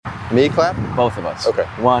Me clap? Both of us. Okay.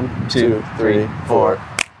 1, 2, 3, 4.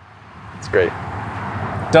 It's great.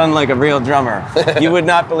 Done like a real drummer. You would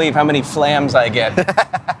not believe how many flams I get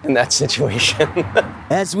in that situation.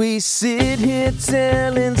 As we sit here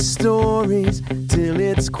telling stories till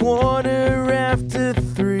it's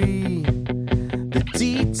 3:15. The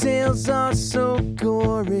details are so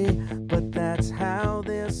gory, but that's how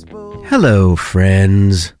they're supposed. Hello,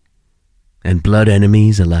 friends and blood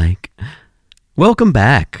enemies alike. Welcome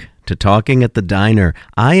back to Talking at the Diner.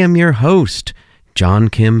 I am your host, John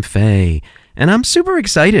Kim Fay, and I'm super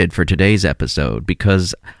excited for today's episode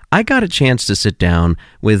because I got a chance to sit down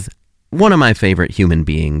with one of my favorite human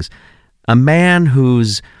beings, a man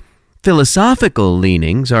whose philosophical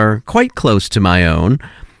leanings are quite close to my own,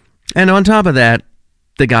 and on top of that,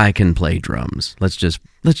 the guy can play drums. Let's just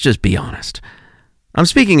be honest. I'm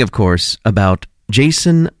speaking, of course, about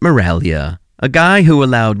Jason Miraglia, a guy who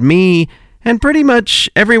allowed me and pretty much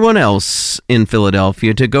everyone else in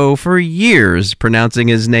Philadelphia to go for years pronouncing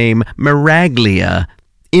his name Miraglia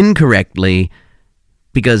incorrectly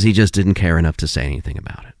because he just didn't care enough to say anything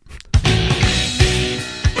about it.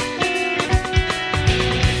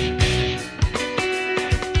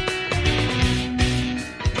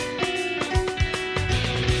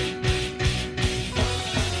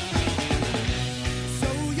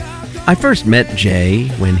 I first met Jay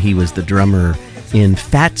when he was the drummer in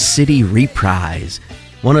Fat City Reprise,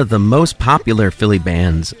 one of the most popular Philly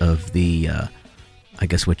bands of the, I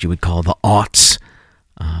guess what you would call the aughts,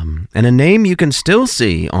 and a name you can still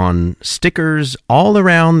see on stickers all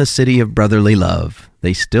around the city of brotherly love.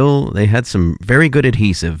 They had some very good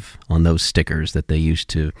adhesive on those stickers that they used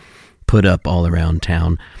to put up all around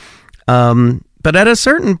town. But at a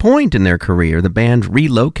certain point in their career, the band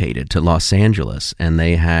relocated to Los Angeles, and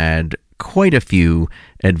they had quite a few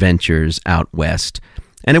adventures out west.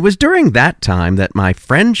 And it was during that time that my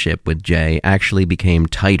friendship with Jay actually became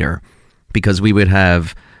tighter, because we would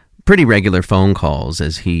have pretty regular phone calls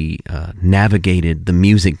as he navigated the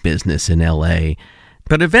music business in L.A.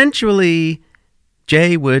 But eventually,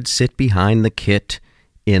 Jay would sit behind the kit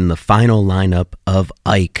in the final lineup of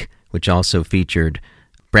Ike, which also featured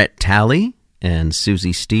Brett Talley and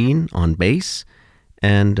Susie Steen on bass,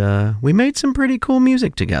 and we made some pretty cool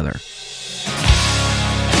music together.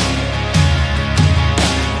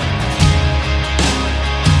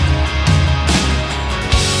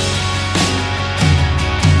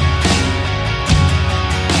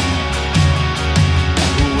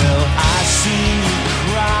 Well, I see you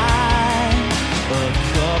cry a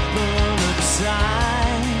couple of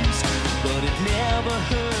times, but it never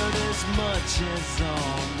hurt as much as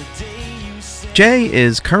on the day you said. Jay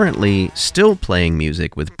is currently still playing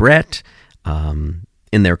music with Brett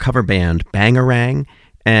in their cover band Bangarang,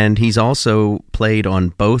 and he's also played on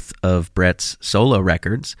both of Brett's solo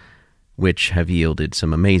records, which have yielded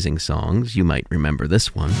some amazing songs. You might remember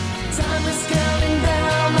this one. Time is counting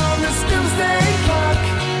down on this doomsday clock.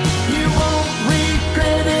 You won't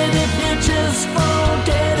regret it if you just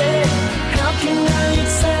forget it. How can I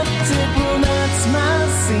accept it? Well, that's my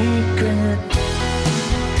secret.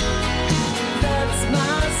 That's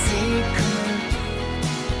my secret.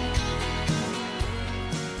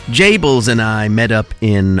 Jables and I met up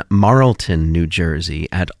in Marlton, New Jersey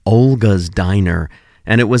at Olga's Diner,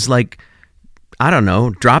 and it was like, I don't know,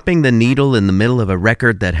 dropping the needle in the middle of a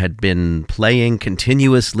record that had been playing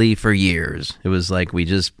continuously for years. It was like we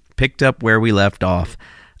just picked up where we left off.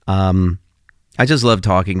 I just love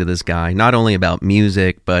talking to this guy, not only about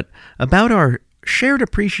music, but about our shared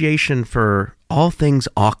appreciation for all things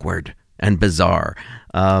awkward and bizarre.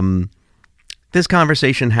 This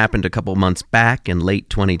conversation happened a couple months back in late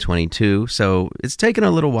 2022, so it's taken a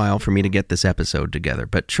little while for me to get this episode together.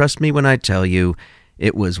 But trust me when I tell you,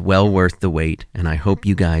 it was well worth the wait, and I hope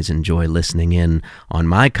you guys enjoy listening in on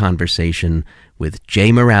my conversation with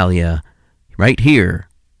Jay Miraglia right here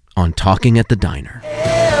on Talking at the Diner.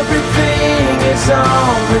 Everything is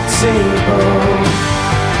on the table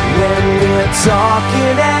when we're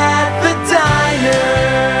talking at the diner.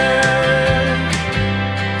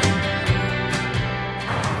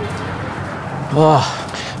 Oh,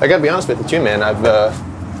 I gotta be honest with you too, man. I've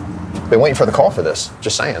been waiting for the call for this.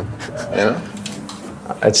 Just saying, you know?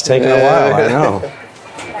 It's taken a while, I know.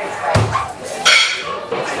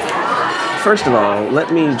 First of all,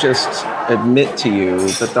 let me just admit to you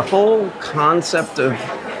that the whole concept of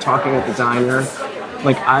Talking at the Diner,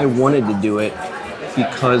 like, I wanted to do it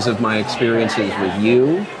because of my experiences with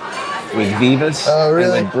you, with Vivas, Oh,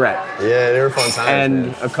 really? and with Brett. Yeah, they were fun times, And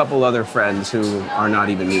man. a couple other friends who are not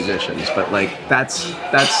even musicians, but like that's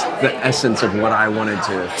the essence of what I wanted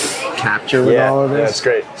to capture with all of this. Yeah, it's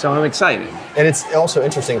great. So I'm excited. And it's also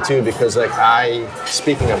interesting too because like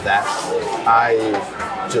speaking of that,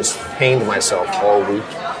 I just pained myself all week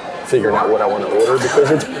figuring out what I want to order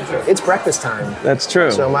because it's breakfast time. That's true.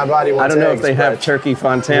 So my body wants I don't know eggs, if they have turkey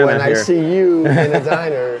Fontana when here. I see you in a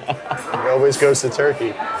diner, it always goes to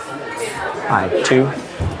turkey. Hi, 2.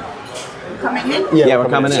 Coming in? Yeah, we're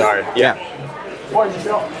coming in. Sorry. Yeah.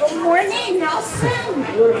 Good morning, Nelson.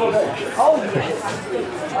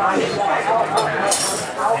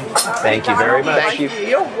 Thank you very much. Thank you.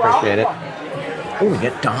 You're welcome. Appreciate it. Oh, we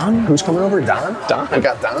get Don? Who's coming over? Don? I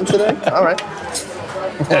got Don today? All right.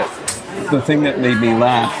 The thing that made me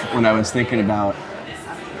laugh when I was thinking about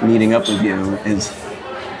meeting up with you is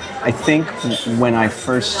I think when I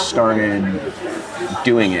first started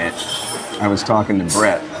doing it, I was talking to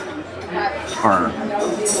Brett, or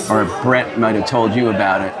Brett might have told you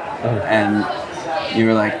about it, and you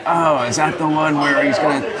were like, "Oh, is that the one where he's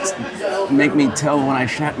gonna make me tell when I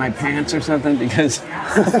shat my pants or something?" Because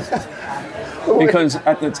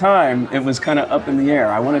at the time it was kind of up in the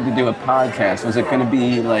air. I wanted to do a podcast. Was it going to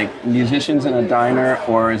be like musicians in a diner,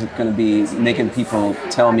 or is it going to be making people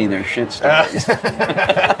tell me their shit stories? It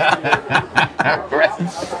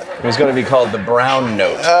was going to be called The Brown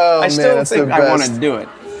Note. Oh, I still that's think the I want best. to do it.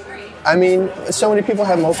 I mean, so many people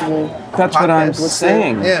have multiple That's what I'm podcasts. What's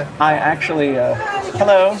saying. Yeah. I actually,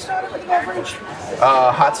 hello.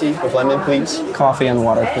 Hot tea with lemon, please. Coffee and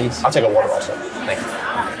water, please. I'll take a water also. Thank you.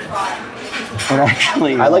 But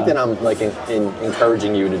actually, I like that I'm like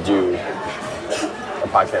encouraging you to do a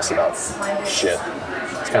podcast about shit.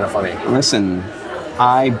 It's kind of funny. Listen,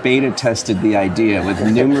 I beta tested the idea with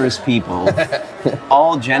numerous people,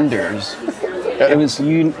 all genders. It was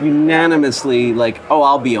unanimously like, oh,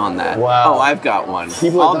 I'll be on that. Wow. Oh, I've got one.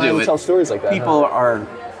 People I'll are dying do to it. tell stories like that. People are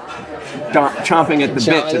chomping at the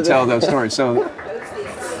bit to tell those stories. So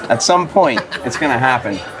at some point, it's going to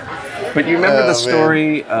happen. But you remember the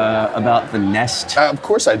story about the nest? Of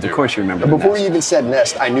course I do. Of course you remember the Before nest. you even said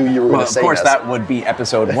nest, I knew you were Well, going of to say course, nest. that would be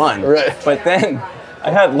episode 1. Right. But then I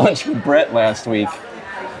had lunch with Brett last week,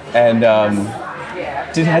 and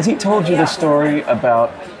has he told you the story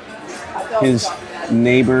about his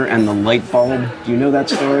neighbor and the light bulb? Do you know that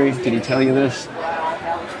story? Did he tell you this?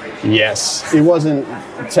 Yes. It wasn't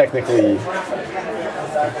technically...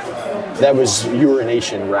 That was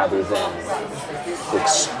urination rather than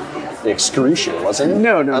excretion, wasn't it?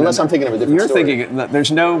 No. Unless I'm thinking of a different You're story. thinking that there's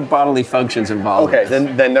no bodily functions involved. Okay,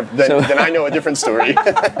 then I know a different story.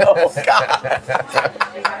 Oh, God.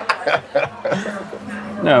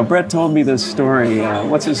 No, Brett told me this story.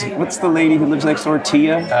 What's the lady who lives next door?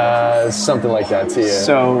 Tia? Something like that, Tia.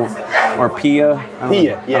 So, or Pia? I don't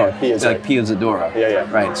Pia, know. yeah, Oh, Pia's like right. Pia Zadora.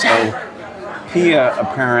 Yeah. Right, so Pia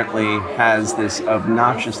apparently has this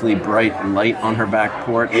obnoxiously bright light on her back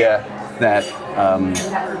porch that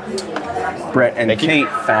Brett and Kate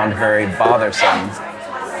found very bothersome.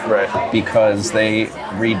 Right. Because they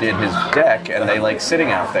redid his deck and they like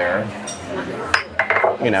sitting out there,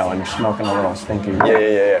 and smoking a little stinky.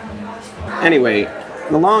 Yeah. Anyway,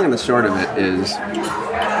 the long and the short of it is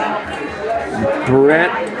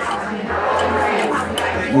Brett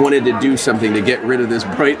wanted to do something to get rid of this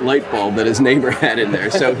bright light bulb that his neighbor had in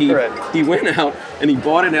there. So he went out and he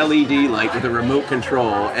bought an LED light with a remote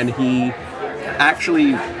control, and he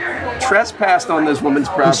actually trespassed on this woman's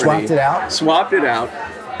property. Swapped it out.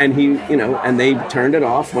 And he, and they turned it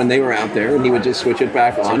off when they were out there, and he would just switch it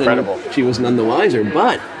back on. Incredible. And she was none the wiser.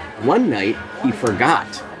 But one night he forgot.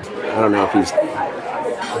 I don't know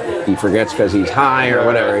if he forgets because he's high or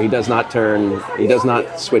whatever. He does not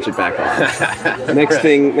switch it back on. Next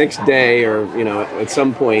day, or at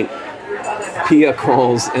some point, Pia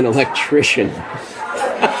calls an electrician.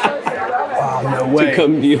 No way. To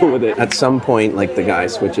come deal with it. At some point, like the guy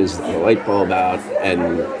switches the light bulb out,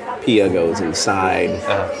 and Pia goes inside,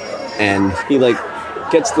 and he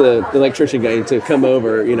gets the electrician guy to come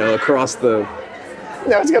over, across the.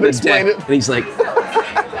 Now it's got to explain deck. it. And he's like,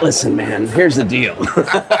 "Listen, man, here's the deal."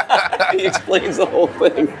 He explains the whole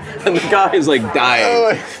thing, and the guy is like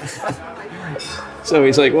dying. So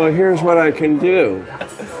he's like, "Well, here's what I can do.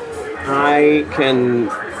 I can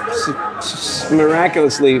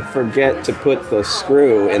miraculously forget to put the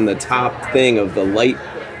screw in the top thing of the light.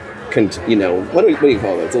 What do you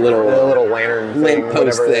call it? It's a little lantern lamp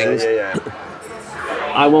post things. Yeah.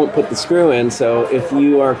 I won't put the screw in, so if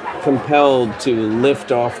you are compelled to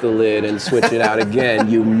lift off the lid and switch it out again,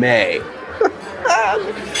 you may."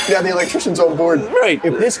 Yeah, the electrician's on board. Right.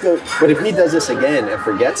 But if he does this again and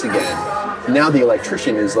forgets again, now the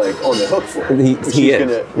electrician is like on the hook for it. He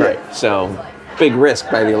is. Right. So, big risk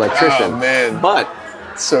by the electrician. Oh, man. But,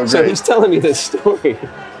 So so great. he's telling me this story.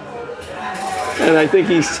 And I think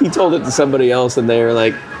he told it to somebody else, and they were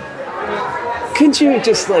like, "Couldn't you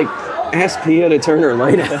just like ask Pia to turn her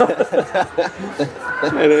light out?"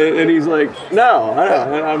 and he's like, "No, I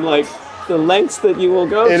don't." And I'm like, "The lengths that you will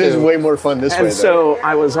go to." It is way more fun this way, And so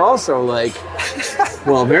I was also like,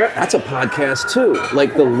 "Well, that's a podcast too.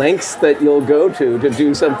 Like the lengths that you'll go to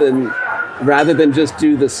do something." Rather than just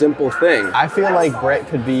do the simple thing. I feel like Brett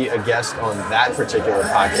could be a guest on that particular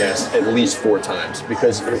podcast at least 4 times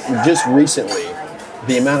because just recently,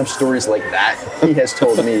 the amount of stories like that he has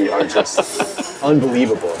told me are just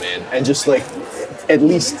unbelievable, man. And just like at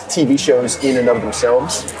least TV shows in and of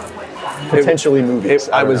themselves, potentially movies.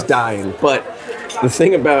 I was dying, but the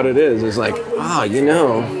thing about it is like,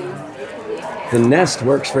 the Nest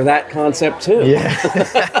works for that concept too.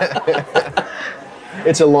 Yeah.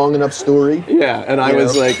 It's a long enough story. Yeah, and I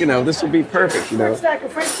was like, this would be perfect, Stack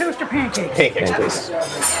of French toast or pancakes? Pancakes, please.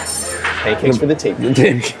 Pancakes for the table.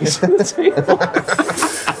 Pancakes for the table.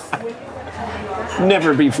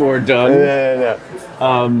 Never before done. No.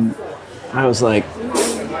 I was like,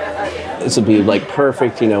 this would be like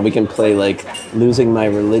perfect, we can play like Losing My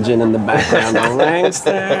Religion in the background. The lengths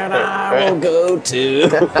that I will go to.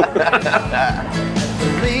 The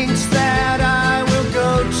lengths that I will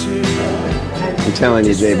go to. I'm telling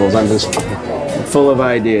you, Jables, I'm just full of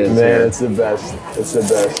ideas. Man, here. it's the best. It's the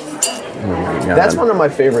best. Oh my God. That's one of my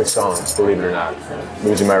favorite songs, believe it or not.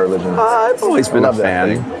 Losing My Religion. I've always been a Love that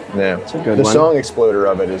fan. thing. Yeah. It's a good the one. song Exploder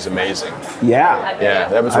of it is amazing. Yeah. Yeah,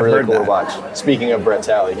 that was I've really heard cool to that. watch. Speaking of Brett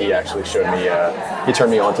Talley, he actually showed me, he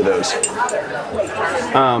turned me on to those.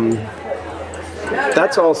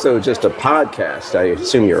 That's also just a podcast, I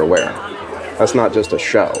assume you're aware. That's not just a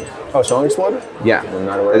show. Oh, Song Exploder? Yeah. I'm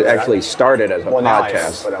not aware of It that. actually started as a Well, now I am,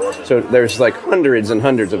 podcast. but I wasn't. So there's like hundreds and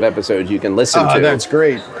hundreds of episodes you can listen to. That's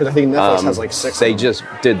great, because I think Netflix has like 6 They of them. just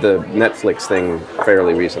did the Netflix thing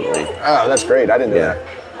fairly recently. Oh, that's great. I didn't know Yeah. that.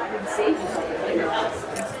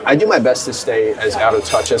 I do my best to stay as out of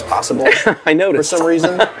touch as possible I for noticed. some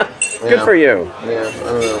reason. Good for you. Yeah, I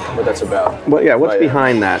don't know what that's about. Well, yeah, what's But,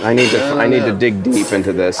 behind that? I need to don't I need to know. dig deep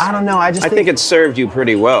into this. I don't know. I think it served you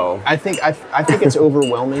pretty well. I think it's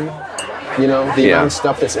overwhelming. The Yeah. amount of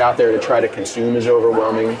stuff that's out there to try to consume is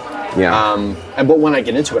overwhelming. Yeah. But when I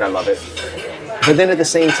get into it, I love it. But then at the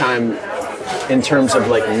same time, in terms of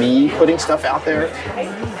like me putting stuff out there,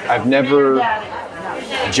 I've never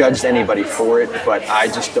judged anybody for it, but I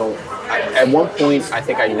just don't. At one point, I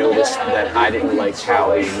think I noticed that I didn't like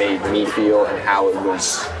how it made me feel and how it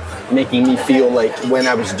was making me feel like when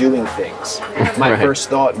I was doing things. My Right. first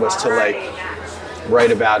thought was to like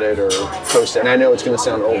write about it or post it. And I know it's going to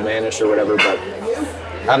sound old manish or whatever, but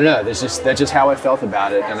I don't know. That's just how I felt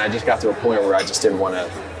about it. And I just got to a point where I just didn't want to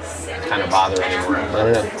kind of bother anymore. I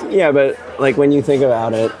don't know. Yeah, but like when you think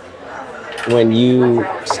about it, when you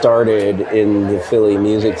started in the Philly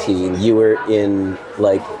music scene, you were in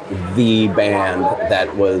like the band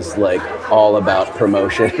that was like all about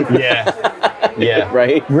promotion. Yeah. Yeah.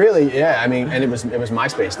 Right? Really, yeah. I mean, and it was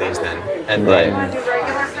MySpace days then. And then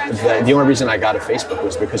the only reason I got a Facebook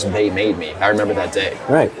was because they made me. I remember that day.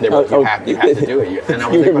 Right. They were like, Oh, you have to do it. And I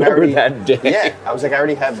was you like, but I remember already, that day. Yeah. I was like, I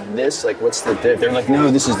already have this. Like, what's the They're like, no,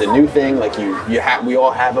 this is the new thing. Like, we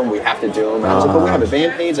all have them. We have to do them. And I was like, but we have a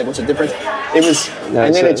band page. Like, what's the difference? It was,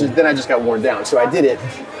 and then I just got worn down. So I did it.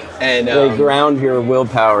 And They ground your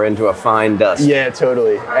willpower into a fine dust. yeah,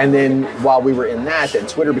 totally. And then while we were in that, then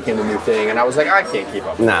Twitter became the new thing, and I was like, I can't keep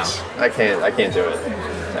up with No. this. I can't do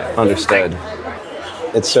it. Understood.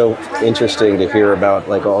 It's so interesting to hear about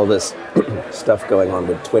like all this stuff going on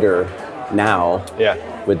with Twitter now Yeah.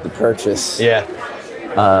 with the purchase. Yeah.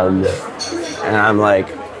 And I'm like,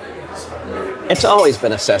 it's always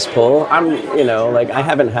been a cesspool. I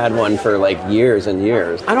haven't had one for like years and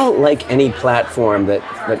years. I don't like any platform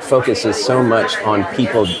that focuses so much on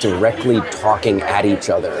people directly talking at each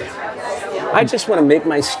other. I just want to make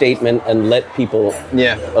my statement and let people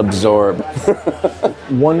absorb. I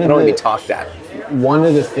don't want to be talked at. One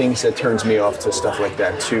of the things that turns me off to stuff like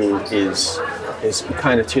that too is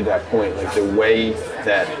kind of to that point, like the way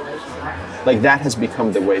that. Like that has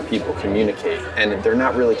become the way people communicate, and they're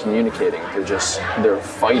not really communicating. They're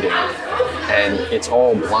fighting, and it's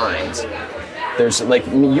all blind. There's like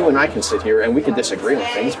you and I can sit here and we could disagree on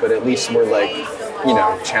things, but at least we're like,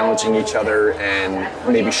 challenging each other and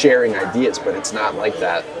maybe sharing ideas. But it's not like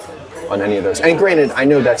that on any of those. And granted, I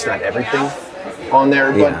know that's not everything on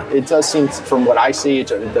there, but it does seem, from what I see, it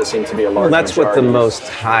does seem to be a large. Well, that's what the most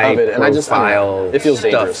high of it, and I don't profile know. It feels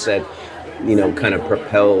stuff dangerous. that kind of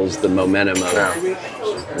propels the momentum of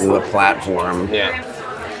the platform. Yeah.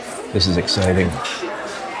 This is exciting.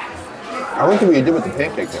 I wonder what you did with the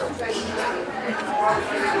pancake though.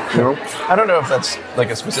 You know? I don't know if that's like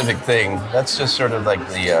a specific thing. That's just sort of like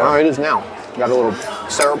the. Oh, it is now. Got a little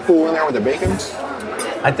syrup pool in there with the bacon.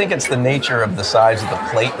 I think it's the nature of the size of the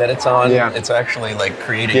plate that it's on. Yeah. It's actually like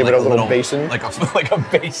creating Give like it a little basin. like a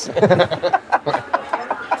basin.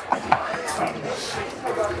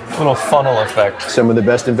 Little funnel effect. Some of the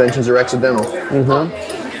best inventions are accidental.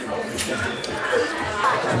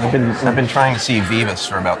 I've been trying to see Vivas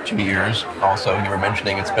for about 2 years. Also, you were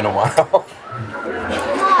mentioning it's been a while.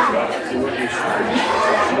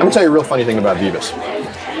 I'm gonna tell you a real funny thing about Vivas.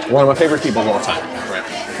 One of my favorite people of all time.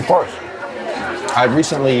 Right. Of course. I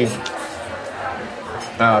recently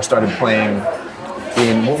started playing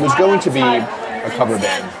in what was going to be a cover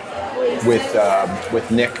band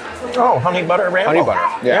with Nick. Oh, Honey Butter Ramble. Honey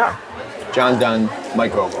Butter, yeah. John Dunn,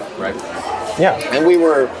 Mike Vogel, right? Yeah. And we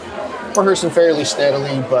were rehearsing fairly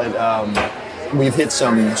steadily, but we've hit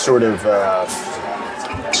some sort of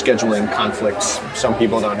scheduling conflicts. Some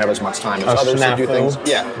people don't have as much time as others to do things.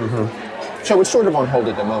 Yeah. So it's sort of on hold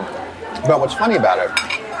at the moment. But what's funny about it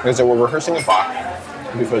is that we're rehearsing at Bach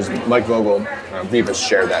because Mike Vogel, Vivas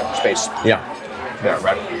share that space. Yeah. There,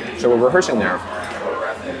 right? So we're rehearsing there,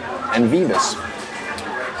 and Vivas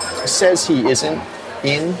says he isn't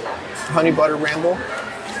in Honey Butter Ramble,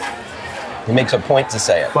 He makes a point to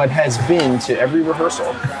say it. but has been to every rehearsal,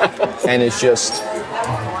 and is just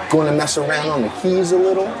going to mess around on the keys a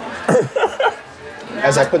little.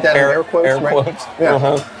 As I put that in air quotes, Air right? quotes. Yeah.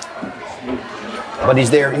 Uh-huh. But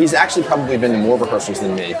he's there. He's actually probably been to more rehearsals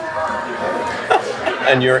than me.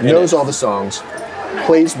 And you're in Knows it. all the songs,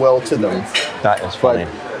 plays well to them, That is funny.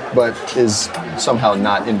 but is somehow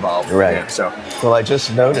not involved. Right. Yeah, so Well, I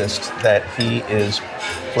just noticed that he is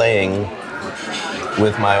playing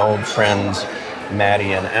with my old friends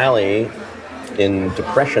Maddie and Allie in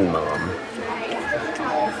Depression Mom.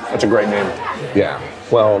 that's a great name. Yeah.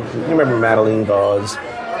 Well, you remember Madeline Gauze?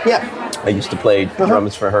 Yeah. I used to play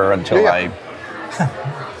drums for her until Yeah.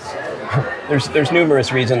 There's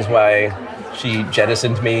numerous reasons why she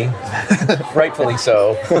jettisoned me, rightfully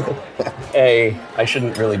so. A, I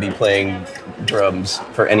shouldn't really be playing drums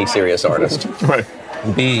for any serious artist. Right.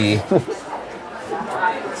 B,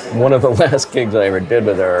 one of the last gigs I ever did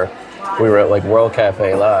with her, we were at like World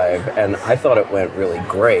Cafe Live, and I thought it went really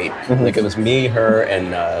great. Like it was me, her,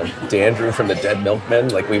 and D'Andrew from the Dead Milkmen.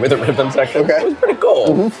 Like we were the rhythm section. Okay. It was pretty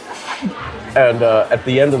cool. And at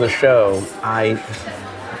the end of the show, I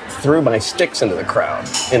threw my sticks into the crowd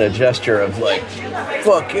in a gesture of like,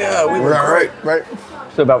 "Fuck yeah, we were great." Right.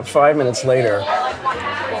 So about 5 minutes later,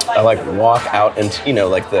 I like walk out into,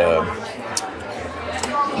 like the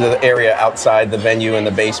area outside the venue in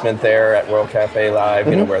the basement there at World Cafe Live,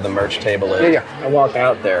 where the merch table is. Yeah. I walk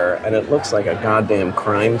out there and it looks like a goddamn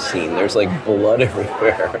crime scene. There's like blood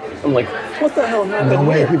everywhere. I'm like, what the hell happened No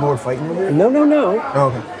way. here? People were fighting over it. No. Oh,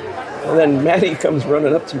 okay. And then Maddie comes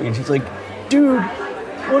running up to me and she's like, dude,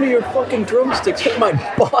 one of your fucking drumsticks hit my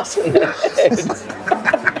boss in the head.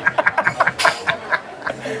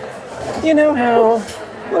 You know how,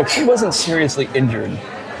 look, she wasn't seriously injured,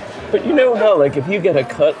 but you know how, like, if you get a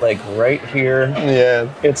cut, like, right here, Yeah.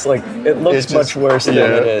 it's like, it looks It's much just- worse than yeah.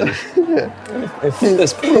 it is. If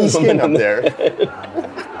this poor Thin skin woman up in the there.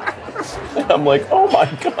 I'm like, oh my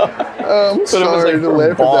God. I'm But it was sorry like to her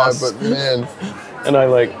laugh boss. at that, but man. And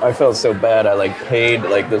I felt so bad, I like paid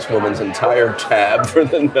like this woman's entire tab for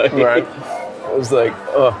the night. Right. I was like,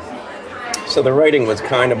 oh. So the writing was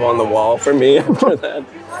kind of on the wall for me after that.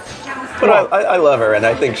 But I love her, and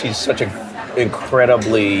I think she's such an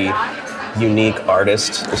incredibly unique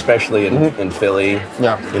artist, especially in Philly.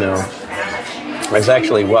 Yeah. You know, I was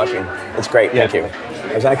actually watching, it's great, thank you.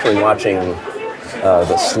 I was actually watching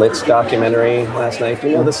the Slits documentary last night. Do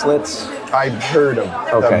you know the Slits? I've heard of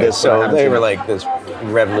Okay, this. but I so haven't they seen were it. like this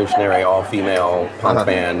revolutionary all-female punk Uh-huh.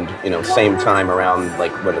 band, same time around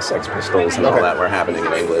like when the Sex Pistols and all Okay. that were happening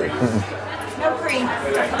in England.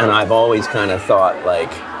 And I've always kind of thought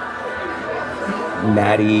like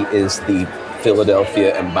Maddie is the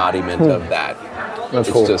Philadelphia embodiment of that. That's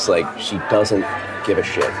It's cool. just like she doesn't give a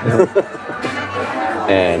shit.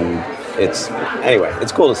 And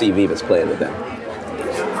it's cool to see Vivas playing with them.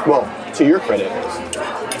 Well, to your credit,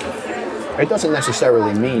 it doesn't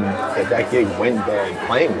necessarily mean that gig went bad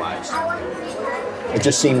playing-wise. It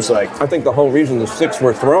just seems like I think the whole reason the sticks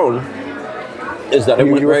were thrown is that it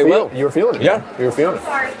went very well. You were feeling it. Yeah. You were feeling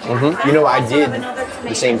it. You know, I did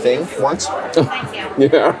the same thing once.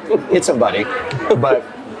 Yeah. Hit somebody, but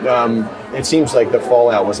it seems like the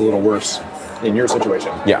fallout was a little worse in your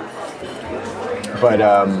situation. Yeah. But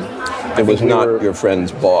It was we not were- your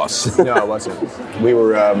friend's boss. No, it wasn't. We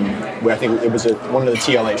were, I think it was one of the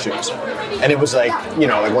TLA shows. And it was like,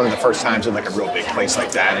 like one of the first times in like a real big place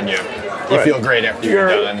like that. And you Right. feel great after you're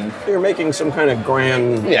done. You're making some kind of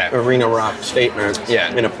grand arena rock statement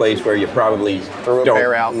in a place where you probably Threw a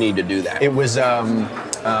pair out. don't need to do that. It was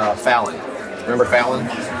Fallon. Remember Fallon?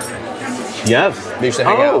 Yes. They used to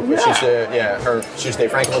hang out. Yeah. She used to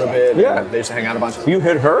date Frank a little bit. Yeah. And they used to hang out a bunch. You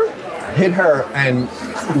hit her? Hit her and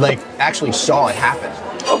like actually saw it happen.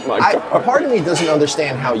 Oh my God. A part of me doesn't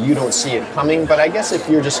understand how you don't see it coming, but I guess if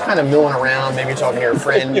you're just kind of milling around, maybe talking to your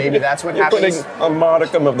friend, maybe that's what You're happens. putting a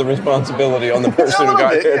modicum of the responsibility on the person who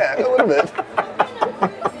got hit. Yeah, a little bit.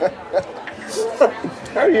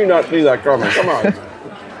 How do you not see that coming? Come on.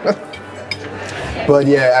 But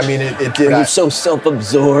yeah, I mean, it did. Are you so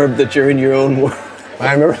self-absorbed that you're in your own world?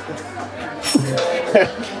 I remember.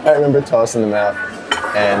 I remember tossing them out,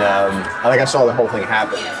 and I saw the whole thing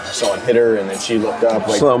happen. I saw it hit her, and then she looked up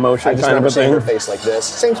like Slow motion I just kind of remember a seeing her thing? face like this,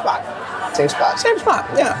 same spot. Same spot,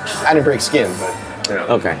 yeah. I didn't break skin, but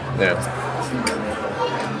Okay. yeah.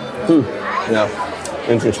 Yeah,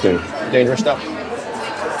 Interesting. dangerous stuff.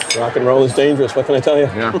 Rock and roll is dangerous, what can I tell you?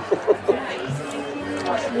 Yeah.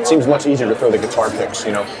 It seems much easier to throw the guitar picks,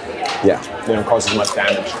 Yeah. They don't cause as much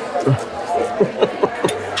damage.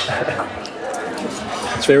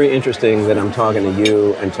 It's very interesting that I'm talking to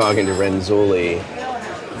you and talking to Renzulli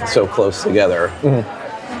so close together. Mm-hmm.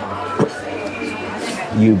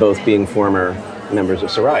 You both being former members of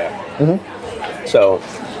Soraya. Mm-hmm. So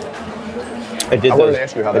I wanted to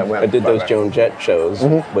ask you how that went, I did by the those way. Joan Jett shows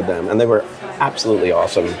with them, and they were absolutely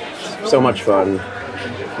awesome. So much fun.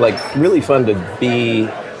 Like, really fun to be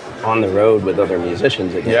on the road with other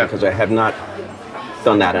musicians again, Yeah. because I have not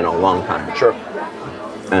done that in a long time. Sure.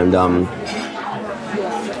 And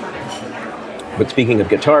but speaking of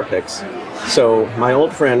guitar picks, so my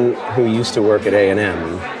old friend who used to work at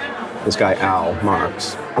A&M, this guy Al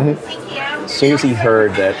Marks, as soon as he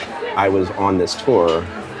heard that I was on this tour,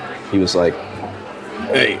 he was like,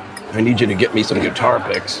 "Hey, I need you to get me some guitar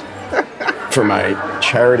picks for my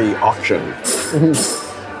charity auction."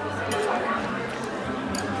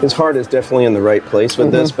 His heart is definitely in the right place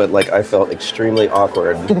with this, but like I felt extremely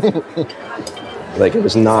awkward. Like it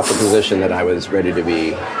was not the position that I was ready to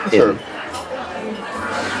be Sure. in.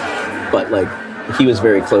 But like he was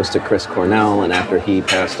very close to Chris Cornell, and after he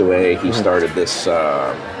passed away, he started this,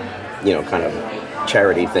 kind of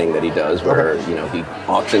charity thing that he does, where he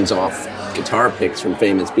auctions off guitar picks from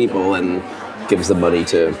famous people and gives the money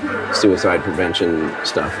to suicide prevention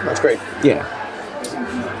stuff. That's great. Yeah.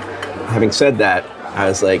 Having said that, I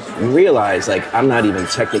was like, you realize, like, I'm not even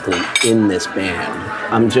technically in this band.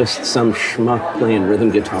 I'm just some schmuck playing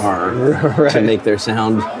rhythm guitar to make their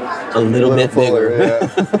sound a little bit fuller, bigger.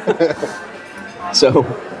 yeah. So,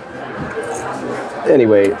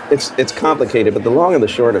 anyway, it's complicated, but the long and the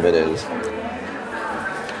short of it is,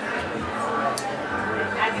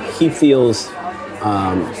 he feels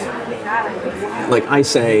like I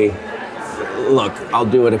say, look, I'll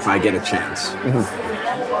do it if I get a chance.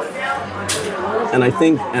 And I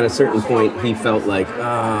think at a certain point he felt like,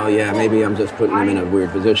 oh yeah, maybe I'm just putting him in a weird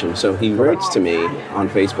position. So he writes to me on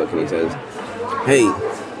Facebook and he says, hey,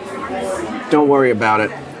 don't worry about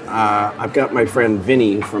it. I've got my friend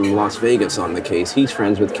Vinny from Las Vegas on the case. He's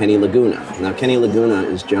friends with Kenny Laguna. Now Kenny Laguna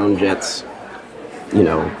is Joan Jett's,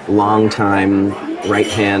 longtime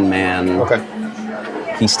right-hand man. Okay.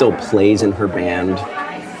 He still plays in her band.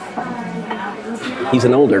 He's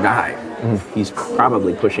an older guy. He's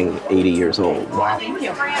probably pushing 80 years old. Wow.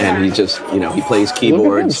 And he just, he plays Look at him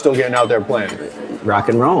keyboards, still getting out there playing. rock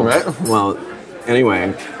and roll. Right. Well,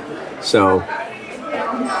 anyway, so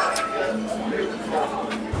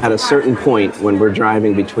at a certain point when we're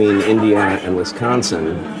driving between Indiana and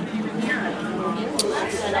Wisconsin,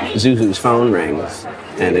 Zuzu's phone rings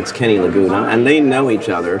and it's Kenny Laguna, and they know each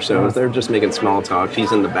other, so they're just making small talk.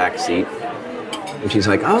 She's in the back seat. And she's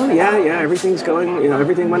like, oh, yeah, everything's going,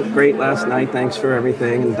 everything went great last night. Thanks for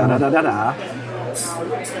everything, and da-da-da-da-da.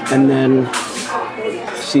 And then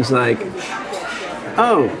she's like,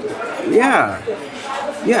 oh, yeah,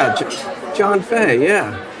 John Fay,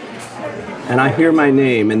 yeah. And I hear my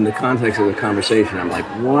name in the context of the conversation. I'm like,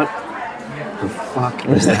 what the fuck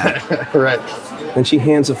is that? Right. And she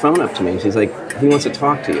hands the phone up to me. She's like, he wants to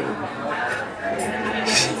talk to you.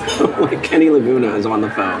 Like Kenny Laguna is on the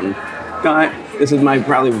phone. Guy, this is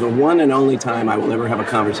probably the one and only time I will ever have a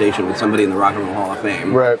conversation with somebody in the Rock and Roll Hall of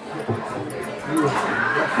Fame. Right.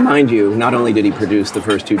 Mind you, not only did he produce the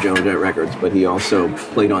first 2 Joan Jett records, but he also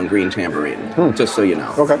played on Green Tambourine, just so you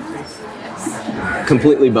know. Okay.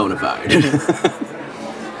 Completely bona fide.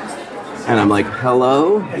 And I'm like,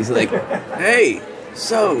 hello? He's like, hey,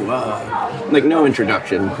 so, like no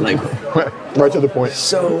introduction. Like, Right to the point.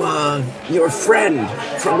 so, your friend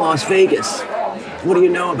from Las Vegas, what do you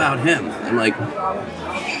know about him? I'm like,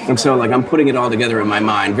 and so like I'm putting it all together in my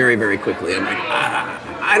mind very, very quickly. I'm like,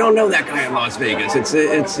 I don't know that guy in Las Vegas.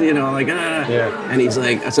 It's you know, like, Yeah. And he's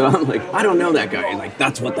like, so I'm like, I don't know that guy. He's like,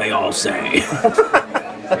 that's what they all say.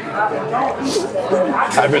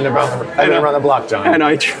 I've been around the block, John. And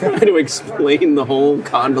I try to explain the whole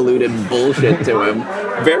convoluted bullshit to him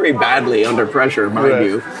very badly under pressure, mind Right.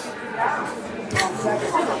 you.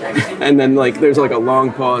 And then like there's like a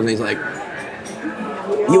long pause and he's like,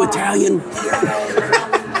 you Italian?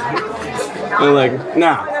 I'm like,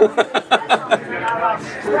 nah.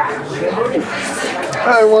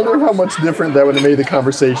 I wonder how much different that would have made the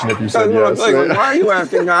conversation if you said yes. Like, why are you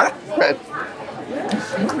asking that? Right.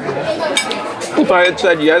 If I had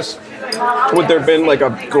said yes, would there have been like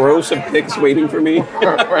a gross of pics waiting for me?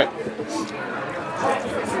 Right.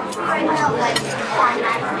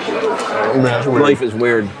 Man, that's weird. Life is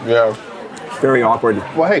weird, Yeah. very awkward.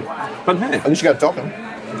 Well, hey, But hey, at least you got talking.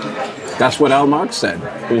 that's what Al Marx said.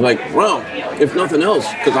 He was like, well, if nothing else,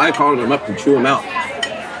 because I called him up to chew him out.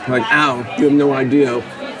 I'm like, Al, you have no idea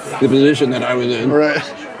the position that I was in. Right.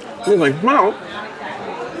 He's like, well,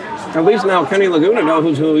 at least now Kenny Laguna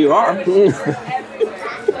knows who you are.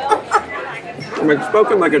 I'm like,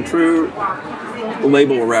 spoken like a true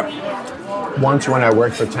label rep. Once when I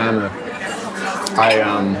worked for Tama,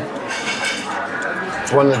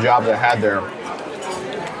 one of the jobs I had there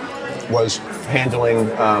was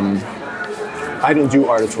handling, I didn't do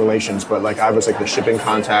artist relations, but like I was like the shipping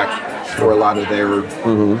contact for a lot of their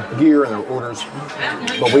gear and their orders.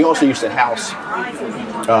 But we also used to house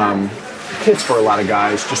kits for a lot of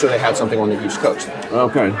guys just so they had something on the East Coast.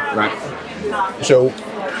 Okay. Right. So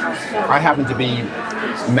I happened to be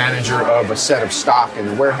manager of a set of stock in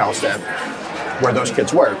the warehouse where those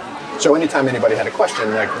kits were. So anytime anybody had a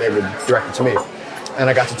question, like they would direct it to me. And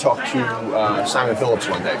I got to talk to Simon Phillips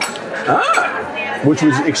one day, which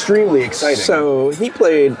was extremely exciting. So he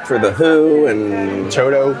played for The Who and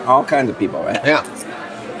Toto, all kinds of people, right? yeah.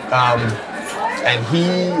 And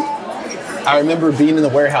I remember being in the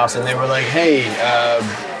warehouse and they were like, hey,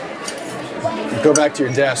 go back to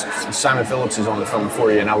your desk. Simon Phillips is on the phone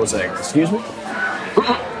for you. And I was like, excuse me?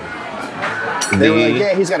 They were like,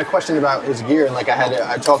 yeah, he's got a question about his gear. And like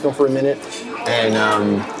I talked to him for a minute and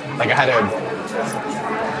like I had to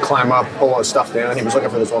climb up, pull all his stuff down. He was looking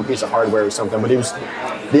for this one piece of hardware or something, but he was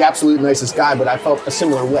the absolute nicest guy, but I felt a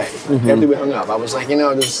similar way. After we hung up, I was like,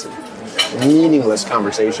 this meaningless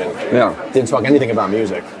conversation. Yeah. Didn't talk anything about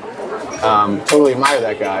music. Totally admire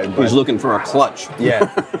that guy. But He's looking for a clutch.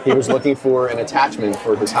 yeah, he was looking for an attachment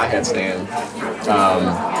for his hi-hat stand.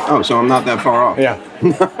 Oh, so I'm not that far off. Yeah.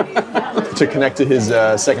 To connect to his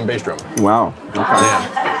second bass drum. Wow. Okay.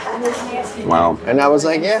 Yeah. Wow. And I was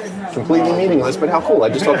like, yeah, completely meaningless, but how cool. I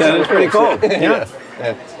just thought That is pretty cool. Yeah.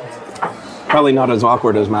 Yeah. Probably not as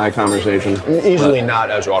awkward as my conversation. Easily not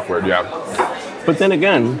as awkward, yeah. But then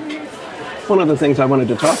again, one of the things I wanted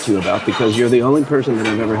to talk to you about, because you're the only person that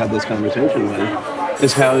I've ever had this conversation with,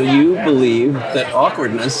 is how you believe that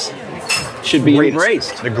awkwardness should be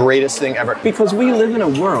embraced. The greatest thing ever. Because we live in a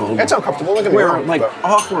world It's uncomfortable, look at me where wrong, like but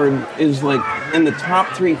awkward is like in the top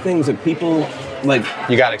 3 things that people like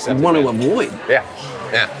you gotta accept want it, to man. avoid. Yeah.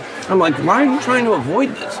 Yeah. I'm like, why are you trying to avoid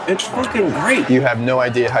this? It's fucking great. You have no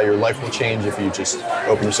idea how your life will change if you just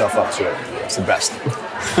open yourself up to it. It's the best.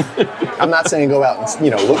 I'm not saying go out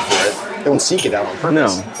and look for it. Don't seek it out on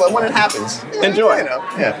purpose. No. But when it happens, Enjoy.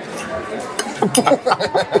 Yeah.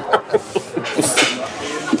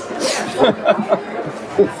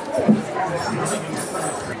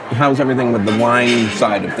 How's everything with the wine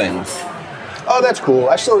side of things? Oh, that's cool.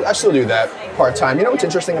 I still do that part time. You know what's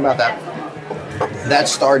interesting about that? That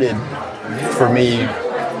started for me.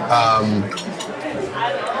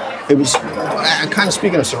 It was kind of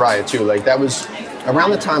speaking of Soraya too. Like that was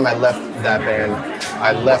around the time I left that band.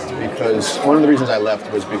 I left because one of the reasons I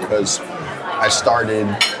left was because I started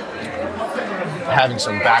having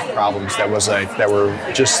some back problems that were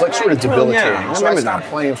just like sort of debilitating. I So I remember stopped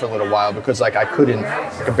that. playing for a little while because like I could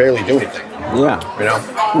barely do anything. Yeah. You know?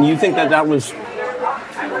 You think that was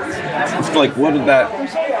like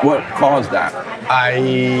what caused that?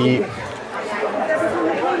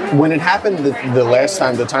 When it happened the last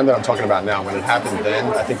time, the time that I'm talking about now, when it happened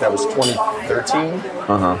then, I think that was 2013,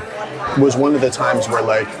 was one of the times where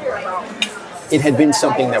like it had been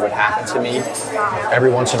something that would happen to me every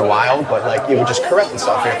once in a while, but like it would just correct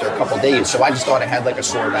itself after a couple days. So I just thought I had like a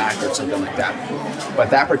sore back or something like that. But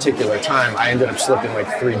that particular time, I ended up slipping like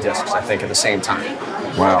 3 discs, I think, at the same time.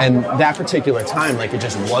 Wow. And that particular time, like it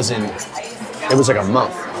just wasn't. It was like a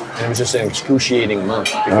month, and it was just an excruciating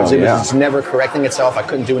month because it was just never correcting itself. I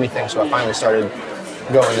couldn't do anything, so I finally started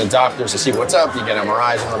going to doctors to see what's up. You get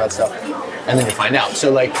MRIs and all that stuff, and then you find out. So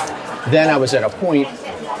like, then I was at a point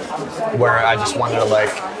where I just wanted to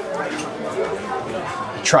like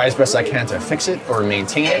try as best I can to fix it or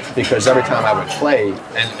maintain it, because every time I would play,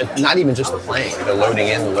 and not even just the playing, the loading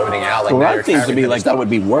in, the loading out. Like, Well, that seems to be like that would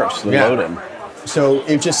be worse, the loading. So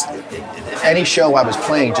it just, any show I was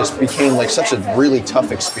playing just became like such a really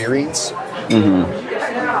tough experience,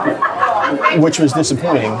 which was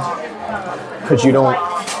disappointing because you don't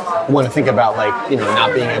want to think about like, you know,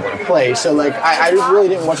 not being able to play. So like, I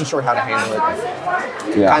really wasn't sure how to handle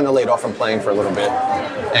it. Yeah. Kind of laid off from playing for a little bit,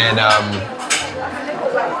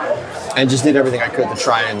 and just did everything I could to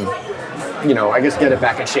try and, you know, I guess get it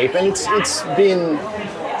back in shape. And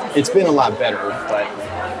it's been a lot better, but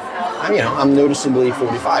I'm noticeably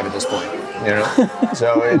 45 at this point, you know.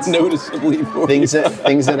 So it's Noticeably 45.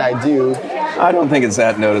 things that I do. I don't think it's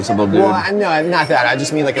that noticeable, dude. Well, no, not that. I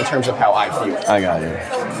just mean like in terms of how I feel. I got you.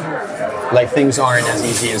 Like things aren't as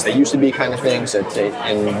easy as they used to be, kind of things.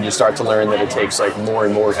 And you start to learn that it takes like more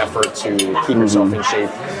and more effort to keep yourself in shape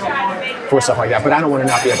for stuff like that. But I don't want to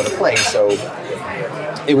not be able to play, so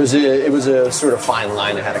it was a sort of fine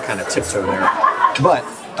line. I had to kind of tiptoe there. But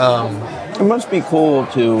It must be cool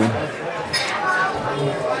to.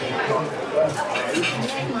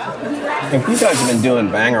 If you guys have been doing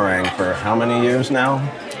Bangarang for how many years now?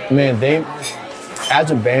 man,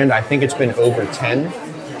 as a band, I think it's been over 10.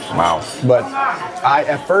 Wow. But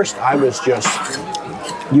at first I was just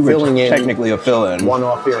You were filling in technically a fill-in. one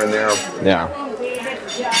off here and there. Yeah.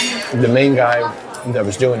 The main guy that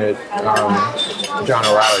was doing it, John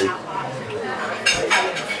O'Reilly,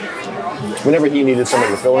 whenever he needed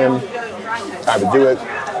somebody to fill in, I would do it.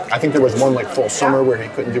 I think there was one like full summer where he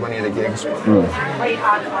couldn't do any of the gigs.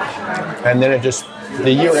 And then it just,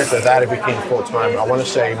 the year after that it became full time. I want to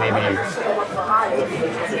say maybe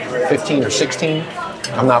 15 or 16.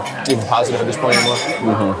 I'm not even positive at this point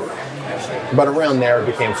anymore. But around there it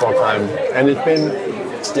became full time. And it's been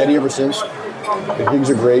steady ever since. The gigs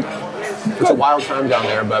are great. It's a wild time down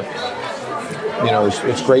there, but you know,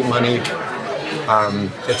 it's great money.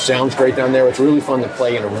 It sounds great down there. It's really fun to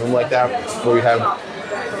play in a room like that where you have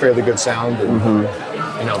fairly good sound, and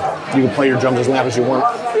you know, you can play your drums as loud as you want.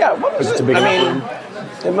 Yeah, what was It's it? a big I enough mean, room.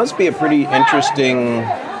 it must be a pretty interesting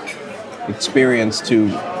experience to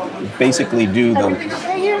basically do them.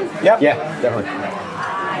 Yeah, definitely.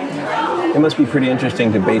 It must be pretty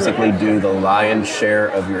interesting to basically do the lion's share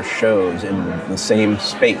of your shows in the same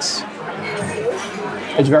space.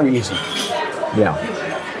 It's very easy. Yeah.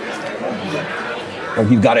 Like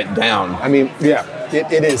you've got it down. I mean, yeah,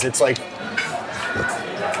 it is. It's like,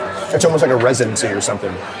 it's almost like a residency or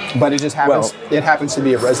something. But it just happens, it happens to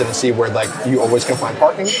be a residency where like you always can find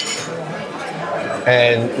parking,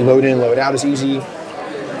 and load in, load out is easy.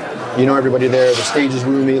 You know everybody there, the stage is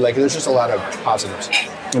roomy, like there's just a lot of positives.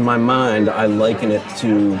 In my mind, I liken it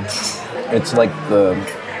to, it's like the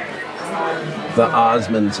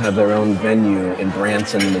Osmonds have their own venue in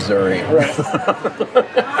Branson, Missouri.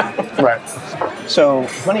 Right. So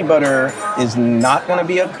Honey Butter is not going to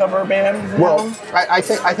be a cover band now? Well, I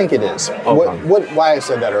think it is. Okay. Why I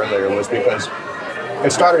said that earlier was because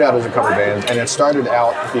it started out as a cover band, and it started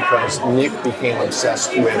out because Nick became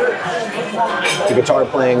obsessed with the guitar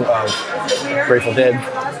playing of Grateful Dead.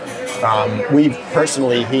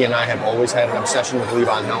 He and I have always had an obsession with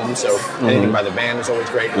Levon Helm, so anything by the band is always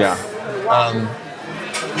great. Yeah.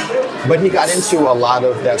 But he got into a lot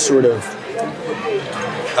of that sort of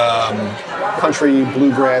country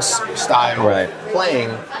bluegrass style playing.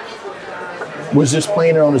 Was just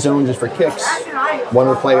playing it on his own just for kicks.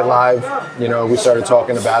 Wanted to play it live. You know, we started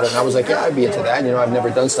talking about it, and I was like, yeah, I'd be into that. You know, I've never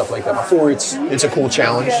done stuff like that before. It's a cool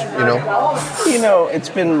challenge, you know. You know, it's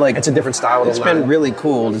been like... It's a different style to It's learn. been really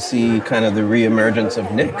cool to see kind of the reemergence of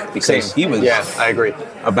Nick, because he was Yeah, I agree.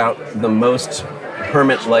 about the most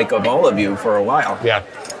hermit-like of all of you for a while. Yeah.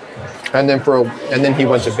 And then he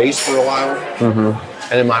went to bass for a while.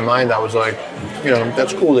 And in my mind, I was like, you know,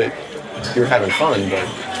 that's cool that you're having fun, but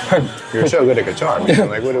you're so good at guitar. Man.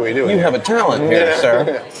 Like, what are we doing? You have a talent here,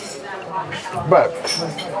 sir. But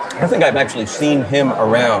I think I've actually seen him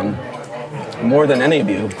around more than any of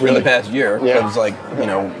you in the past year. Yeah. Because, like, you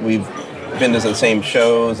know, we've been to the same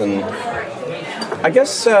shows, and I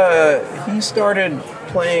guess he started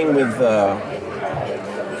playing with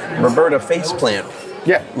Roberta Faceplant,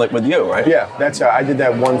 Yeah. like with you, right? Yeah, that's I did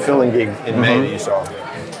that one filling gig in May that you saw.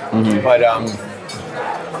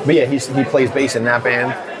 But yeah, he plays bass in that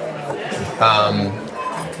band.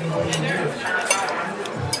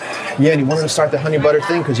 Yeah, and he wanted to start the Honey Butter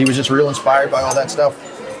thing because he was just real inspired by all that stuff.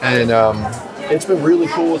 And it's been really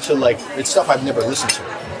cool to like, it's stuff I've never listened to.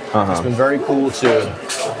 It's been very cool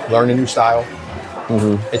to learn a new style.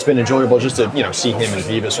 It's been enjoyable just to, see him and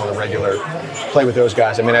Beavis on the regular, play with those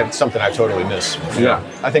guys. I mean, that's something I totally miss. Yeah.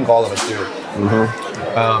 I think all of us do.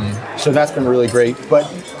 So that's been really great. But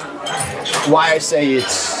why I say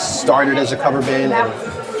it's started as a cover band, and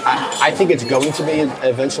I think it's going to be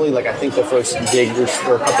eventually. Like, I think the first gig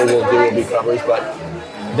or a couple will be covers, but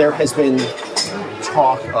there has been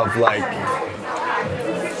talk of like,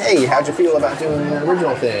 hey, how'd you feel about doing an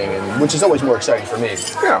original thing? And which is always more exciting for me.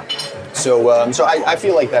 Yeah. So I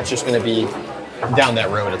feel like that's just going to be down that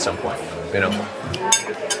road at some point,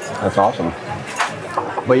 That's awesome.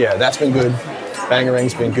 But yeah, that's been good.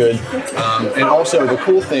 Bangarang's been good. And also the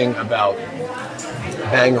cool thing about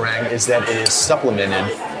Bangarang is that it is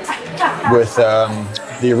supplemented with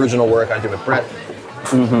the original work I did with Brett.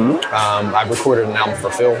 I recorded an album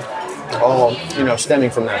for Phil, all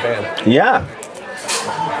stemming from that band. Yeah.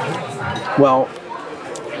 Well,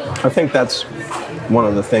 I think that's one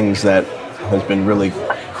of the things that has been really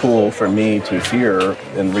cool for me to hear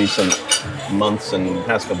in recent months and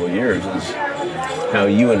past couple of years is how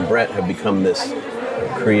you and Brett have become this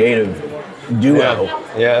creative duo.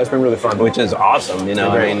 Yeah, it's been really fun. Which is awesome, I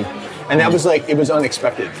mean. And that was it was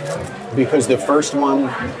unexpected because the first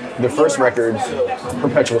record,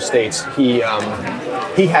 Perpetual States, he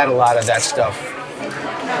had a lot of that stuff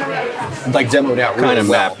like demoed out really Kind of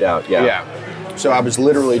well. mapped out, yeah. Yeah. So I was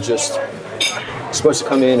literally just supposed to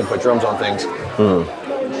come in and put drums on things.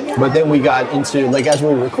 But then we got into, like, as we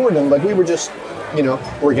were recording, like, we were just,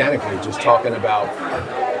 organically just talking about,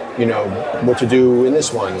 what to do in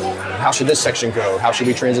this one. How should this section go? How should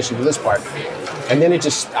we transition to this part? And then it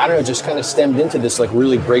just, I don't know, just kind of stemmed into this, like,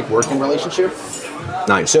 really great working relationship.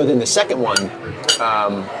 Nice. So then the second one,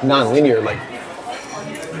 Non-Linear, like,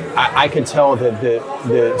 I could tell that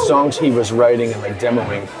the songs he was writing and, like,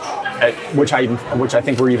 demoing, which I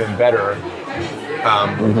think were even better.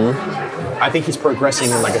 I think he's progressing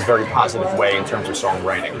in like a very positive way in terms of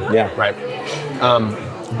songwriting. Yeah. Right.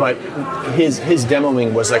 But his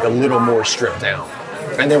demoing was like a little more stripped down,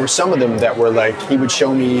 and there were some of them that were like he would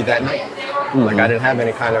show me that night. Like I didn't have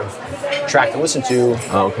any kind of track to listen to.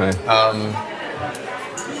 Oh, okay.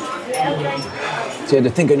 So you had to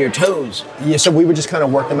think on your toes. Yeah. So we would just kind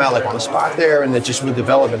of work them out like on the spot there, and it just would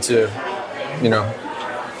develop into,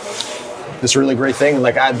 this really great thing.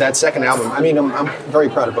 Like that second album, I mean, I'm very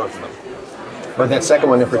proud of both of them. But that second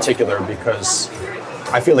one in particular, because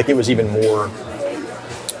I feel like it was even more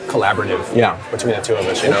collaborative between the two of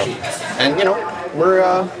us, And, we're,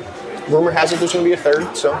 rumor has it there's going to be a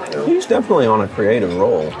third, so. He's definitely on a creative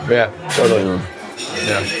roll. Yeah, totally.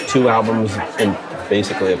 Yeah. 2 albums in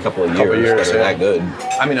basically a couple of years that are that good.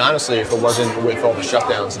 I mean, honestly, if it wasn't with all the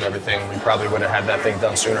shutdowns and everything, we probably would have had that thing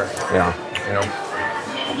done sooner. Yeah.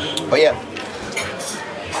 But yeah.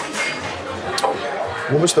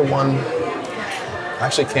 What was the one? I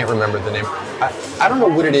actually can't remember the name. I don't know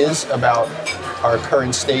what it is about our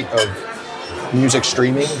current state of music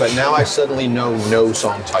streaming, but now I suddenly know no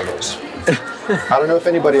song titles. I don't know if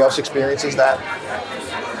anybody else experiences that,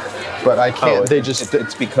 but I can't.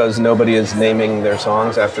 It's because nobody is naming their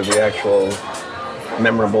songs after the actual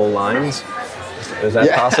memorable lines. Is that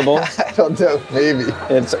possible? I don't know. Maybe.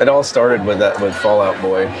 It all started with Fall Out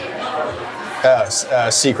Boy.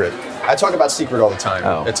 Secret. I talk about Secret all the time.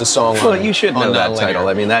 Oh. It's a song. Well, you should know that Non-Linear. title.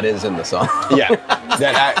 I mean, that is in the song. Yeah,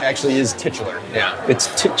 that actually is titular. Yeah, it's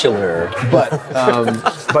titular. But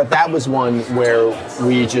that was one where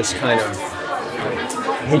we just kind of,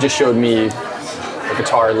 he just showed me a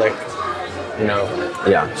guitar lick,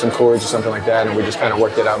 some chords or something like that, and we just kind of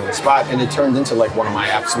worked it out on the spot, and it turned into like one of my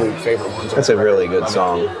absolute favorite ones. That's a really good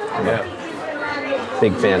song. Yeah.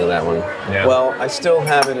 Big fan of that one. Yeah. Well, I still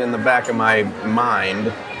have it in the back of my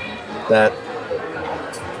mind that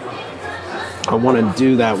I want to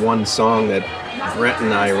do that one song that Brett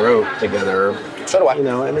and I wrote together. So do I.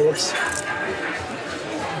 I mean,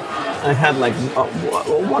 I had like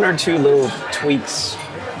 1 or 2 little tweaks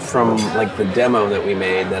from like the demo that we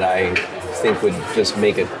made that I think would just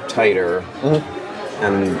make it tighter.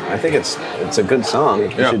 And I think it's a good song. You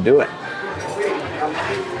should do it.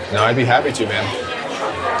 No, I'd be happy to, man.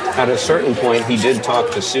 At a certain point, he did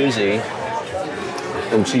talk to Susie,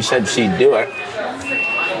 and she said she'd do it.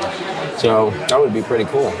 So that would be pretty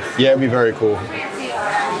cool. Yeah, it'd be very cool.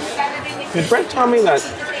 Did Brett tell me that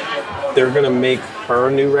they're going to make her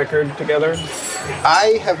new record together?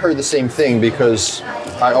 I have heard the same thing because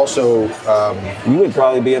I also You would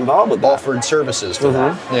probably be involved with that. offered services for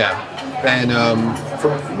that. Yeah, and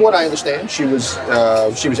from what I understand, she was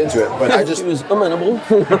into it, but I just She was amenable.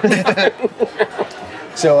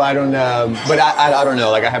 so I don't but I don't know.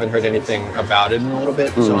 Like I haven't heard anything about it in a little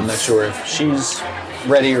bit, so I'm not sure if she's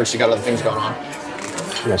ready or she got other things going on.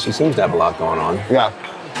 Yeah, she seems to have a lot going on. Yeah,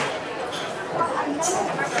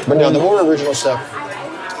 but no, the more original stuff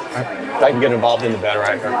I can get involved in, the better.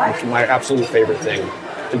 It's my absolute favorite thing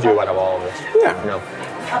to do out of all of this. Yeah. You know.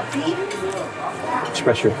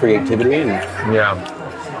 Express your creativity. And Yeah.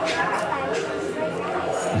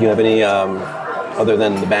 do you have any, other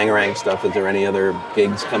than the Bangarang stuff, is there any other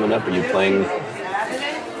gigs coming up? Are you playing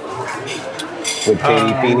with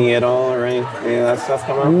Katie Feeney at all or any of that stuff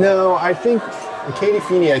coming up? No, I think Katie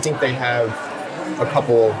Feeney, I think they have a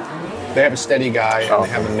couple. They have a steady guy and they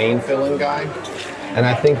have a main fill-in guy. And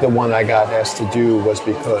I think the one I got asked to do was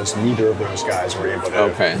because neither of those guys were able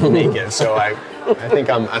to make it. So I think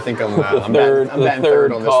I'm batting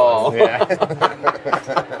third on call. this one.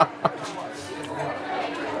 Yeah.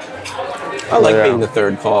 I like being the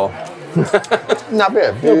third call. Not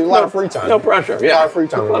bad. A lot of free time. No pressure. Yeah. A lot of free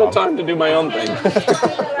time. A lot of time to do my own thing.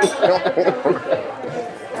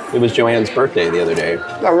 It was Joanne's birthday the other day.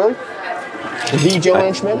 Not really. The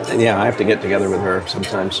Joanne Schmidt. Yeah, I have to get together with her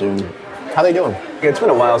sometime soon. How they doing? It's been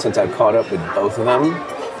a while since I've caught up with both of them,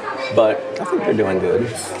 but I think they're doing good.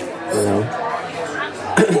 You know,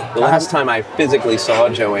 the last time I physically saw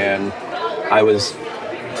Joanne, I was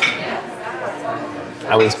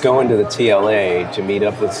going to the TLA to meet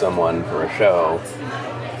up with someone for a show,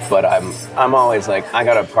 but I'm always like, I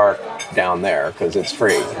gotta park down there because it's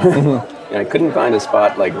free. And I couldn't find a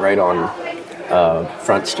spot like right on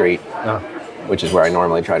Front Street, which is where I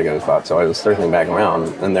normally try to go to spot. So I was circling back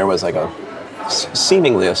around, and there was like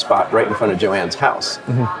seemingly a spot right in front of Joanne's house.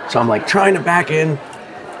 So I'm like trying to back in,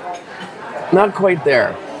 not quite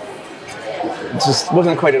there. It just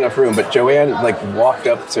wasn't quite enough room. But Joanne like walked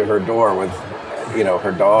up to her door with,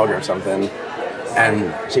 her dog or something,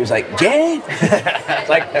 and she was like, "Jay," it's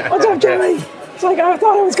like, "What's up, Jay?" It's like, I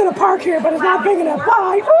thought I was going to park here, but it's not big enough.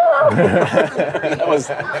 Bye. That was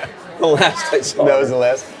the last I saw. That was the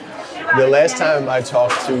last. The last time I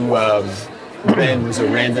talked to Ben was a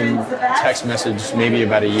random text message maybe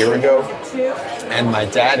about a year ago, and my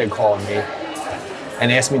dad had called me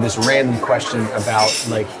and asked me this random question about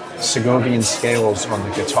like Segovian scales on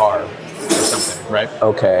the guitar or something, right?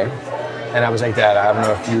 Okay. And I was like, Dad, I don't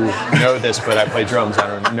know if you know this, but I play drums. I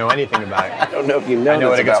don't know anything about it. I don't know if you know. I know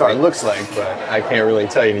what a about guitar me. looks like, but I can't really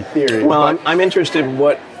tell you any theory. Well, But I'm interested.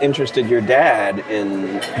 What interested your dad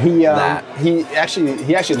in that? He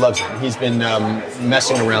actually loves it. He's been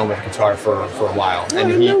messing around with guitar for a while, and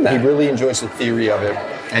he really enjoys the theory of it.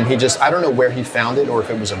 And he just, I don't know where he found it or if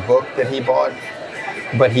it was a book that he bought,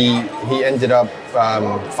 but he ended up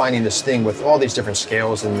finding this thing with all these different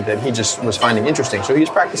scales and that he just was finding interesting. So he was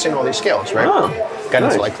practicing all these scales, right? Oh, got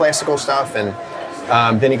nice. into like classical stuff, and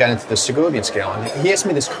then he got into the Segovian scale. And he asked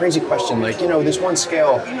me this crazy question, like, this one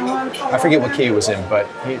scale, I forget what key it was in, but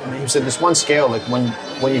he said this one scale, like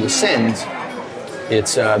when you ascend,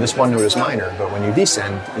 it's this one note is minor, but when you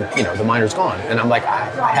descend, the minor's gone. And I'm like,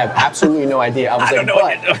 I have absolutely no idea.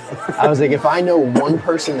 I was like, if I know one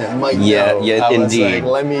person that might know, Yeah, I was indeed. like,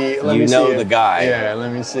 let me You see know it. the guy. Yeah,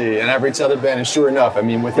 let me see. And I reached out to Ben, and sure enough, I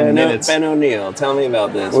mean, within minutes. Ben O'Neill, tell me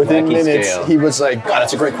about this. Within wacky minutes, scale. he was like, God,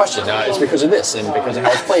 that's a great question. It's because of this and because of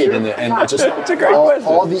how it's played. And it just It's a great all, question.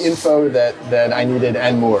 all the info that I needed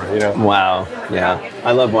and more, Wow. Yeah,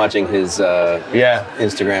 I love watching his Yeah,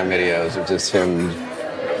 Instagram videos of just him.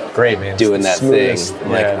 great, man. Doing that thing. Smoothest-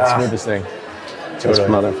 I'm like, the smoothest thing. This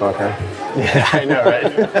motherfucker. Yeah, I know,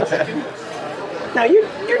 right? Now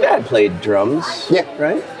your dad played drums. Yeah.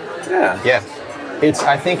 Right. Yeah. Yeah. It's,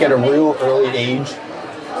 I think at a real early age,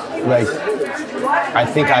 like, I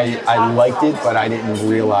think I liked it, but I didn't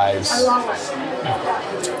realize,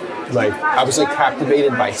 like, I was like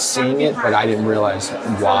captivated by seeing it, but I didn't realize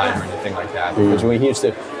why or anything like that. Because when he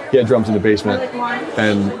had drums in the basement,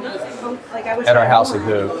 and at our house, like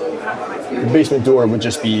the basement door would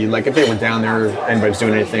just be, like, if they were down there, anybody was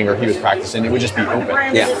doing anything, or he was practicing, it would just be open.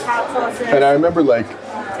 Yeah. And I remember, like,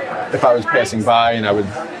 if I was passing by and I would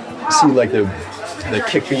see, like, the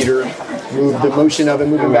kick beater move, the motion of it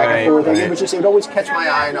moving back and forth, like, it would always catch my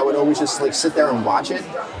eye, and I would always just, like, sit there and watch it.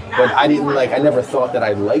 But I never thought that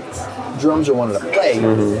I liked drums or wanted to play.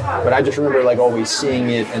 But I just remember, like, always seeing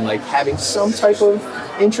it and, like, having some type of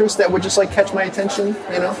interest that would just, like, catch my attention,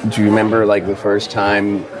 Do you remember like the first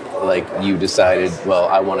time like you decided, well,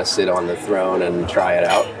 I want to sit on the throne and try it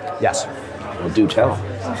out? Yes. Well, do tell.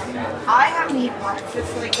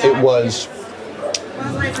 It was,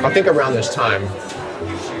 I think around this time,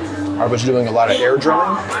 I was doing a lot of air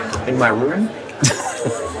drumming in my room.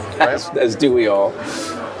 Right? As do we all.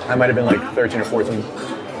 I might have been like 13 or 14.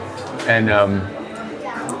 And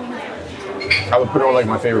I would put on like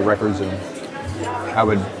my favorite records and I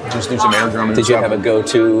would just do some air drumming. Did you have a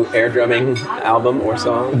go-to air drumming album or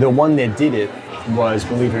song? The one that did it was,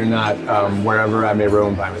 believe it or not, Wherever I May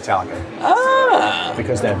Roam by Metallica. Ah!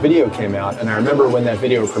 Because that video came out, and I remember when that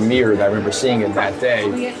video premiered, I remember seeing it that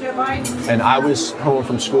day, and I was home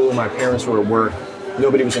from school, and my parents were at work,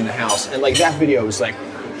 nobody was in the house, and like that video was like,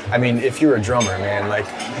 I mean, if you're a drummer, man, like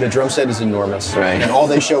the drum set is enormous, right? And all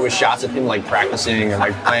they show is shots of him like practicing and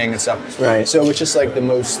like playing and stuff, right? So it's just like the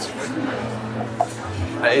most.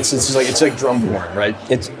 It's like drum born, right?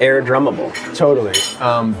 It's air drummable. Totally.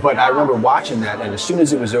 But I remember watching that, and as soon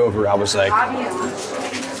as it was over, I was like,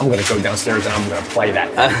 I'm going to go downstairs and I'm going to play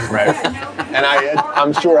that, right? And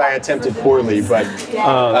I'm sure I attempted poorly, but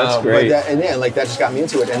that's great. But that just got me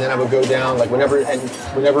into it. And then I would go down, like whenever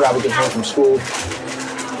I would get home from school,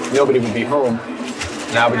 nobody would be home,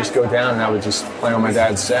 and I would just go down and I would just play on my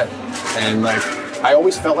dad's set, and like. I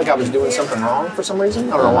always felt like I was doing something wrong for some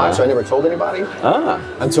reason. I don't know why, so I never told anybody.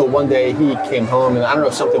 Until one day he came home, and I don't know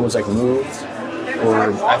if something was like moved,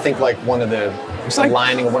 or I think like one of the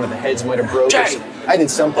lining of one of the heads might have broke. Jay, I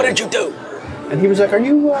did something. What did you do? And he was like, "Are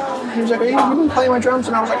you been playing my drums?"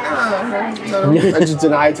 And I was like, "No." I just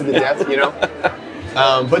denied to the death, you know.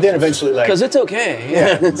 But then eventually, like, because it's okay.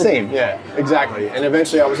 Yeah, same. Yeah, exactly. And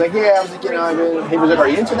eventually, I was like, "Yeah." I was like, he was like, "Are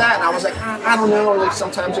you into that?" And I was like, "I don't know." Like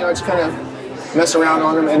sometimes, I just kind of mess around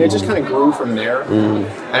on them, and it just kind of grew from there.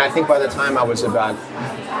 And I think by the time I was about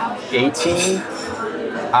 18,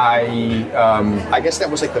 I guess that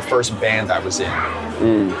was like the first band I was in.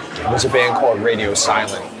 It was a band called Radio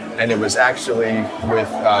Silent, and it was actually with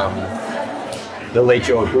the late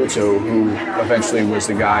Joe Abruzzo, who eventually was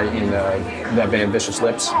the guy in that band Vicious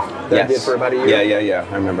Lips that I did for about a year. Yeah,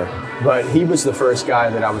 I remember. But he was the first guy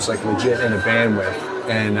that I was like legit in a band with,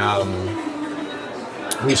 and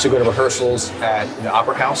we used to go to rehearsals at the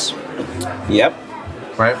Opera House. Yep.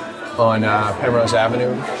 Right? On Penrose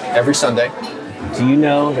Avenue every Sunday. Do you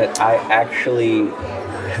know that I actually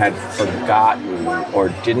had forgotten or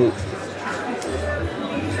didn't...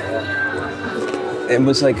 It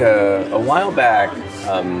was like a while back,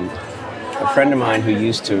 a friend of mine who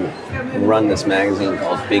used to run this magazine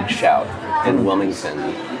called Big Shout in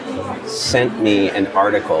Wilmington sent me an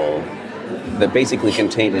article that basically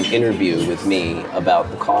contained an interview with me about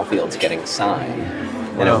the Caulfields getting signed.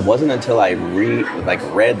 And it wasn't until I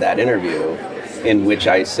read that interview in which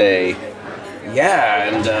I say,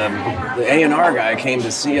 and the A&R guy came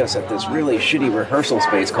to see us at this really shitty rehearsal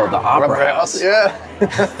space called the Opera House. Yeah.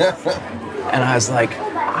 And I was like,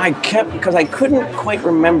 because I couldn't quite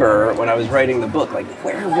remember when I was writing the book, like,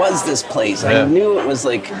 where was this place? I knew it was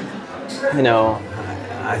like,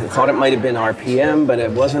 I thought it might have been RPM, but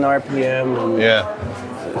it wasn't RPM.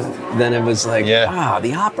 And then it was like,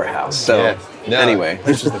 the Opera House. So anyway.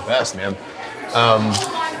 This is the best, man.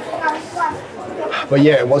 But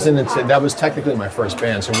yeah, it wasn't until, that was technically my first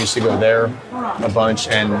band, so we used to go there a bunch,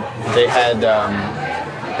 and they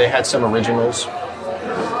had some originals.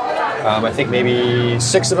 I think maybe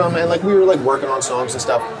 6 of them, and like we were like working on songs and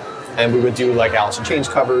stuff, and we would do like Alice in Chains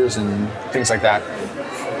covers and things like that.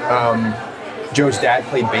 Joe's dad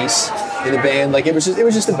played bass in the band. Like it was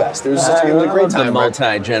just the best. It was a great time. The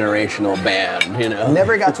multi-generational band,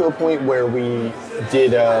 Never got to a point where we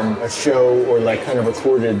did a show or like kind of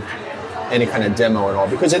recorded any kind of demo at all.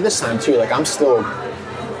 Because at this time too, like I'm still.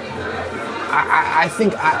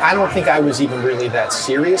 I don't think I was even really that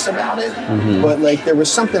serious about it, but like there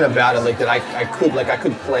was something about it like that I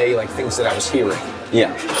could play like things that I was hearing.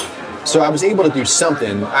 Yeah. So I was able to do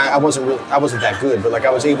something. I wasn't that good, but like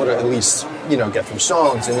I was able to at least get through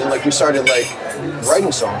songs, and then like we started like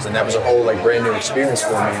writing songs, and that was a whole like brand new experience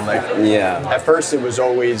for me. And like at first it was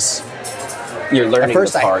always you're learning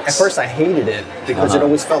the parts. At first I hated it because it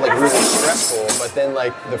always felt like really stressful, but then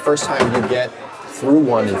like the first time you get through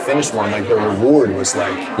one and finish one, like the reward was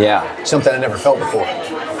like something I never felt before.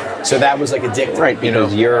 So that was like addictive, right?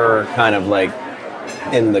 Because you're kind of like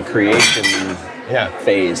in the creation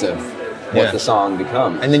phase of what the song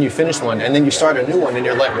becomes, and then you finish one, and then you start a new one, and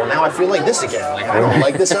you're like, well, now I feel like this again. Like I don't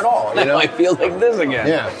like this at all. Now I feel like this again.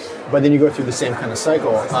 Yeah, but then you go through the same kind of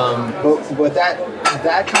cycle. But that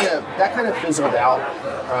kind of fizzled out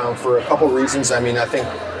for a couple reasons. I mean, I think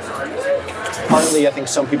partly,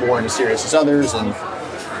 some people weren't as serious as others, and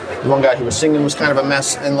The one guy who was singing was kind of a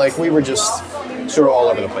mess, and like we were just sort of all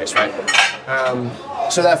over the place, right?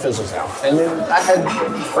 So that fizzles out. And then I had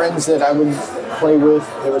friends that I would play with.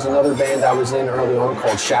 There was another band I was in early on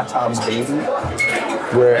called Shatov's Baby.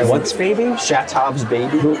 What's Baby? Shatov's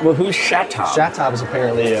Baby. Who's Shatov? Shatov is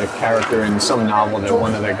apparently a character in some novel that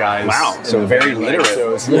one of the guys. Wow, so very literate.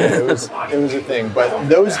 So it was a thing. But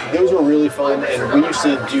those were really fun, and we used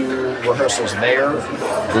to do rehearsals there.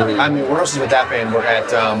 Mm-hmm. I mean, rehearsals with that band were at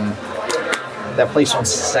that place on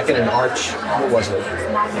 2nd and Arch. What was it?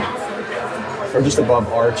 Or just above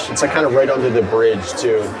Arch. It's like kind of right under the bridge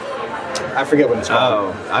too. I forget what it's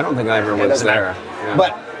called. Oh, I don't think I ever was there. Yeah.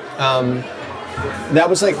 But that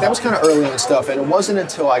was kind of early on stuff, and it wasn't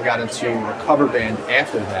until I got into a cover band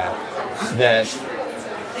after that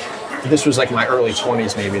this was like my early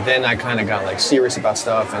 20s maybe. Then I kind of got like serious about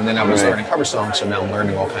stuff, and then I was learning cover songs, so now I'm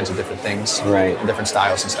learning all kinds of different things, right, different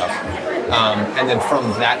styles and stuff. And then from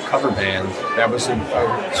that cover band, that was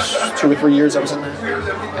 2 or 3 years I was in that.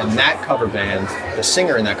 And that cover band, the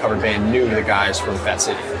singer in that cover band knew the guys from Fat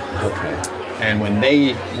City. Okay. And when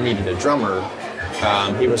they needed a drummer,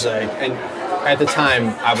 he was like, and at the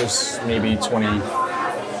time I was maybe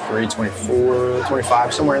 23, 24,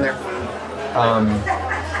 25, somewhere in there.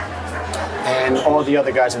 And all the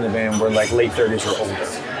other guys in the band were like late 30s or older.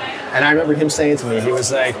 And I remember him saying to me, he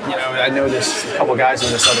was like, I know this couple guys in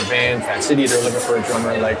this other band, Fat City, they're looking for a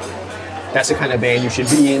drummer. Like, that's the kind of band you should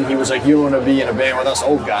be in. He was like, you don't want to be in a band with us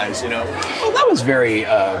old guys, Well, that was very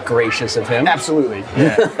gracious of him. Absolutely,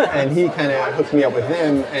 yeah. And he kind of hooked me up with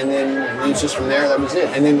them, and then it was just from there, that was it.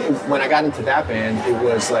 And then when I got into that band, it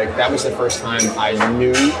was like, that was the first time I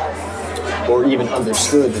knew or even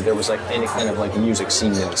understood that there was like any kind of like music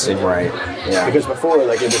scene in the city. Right. Yeah. Because before,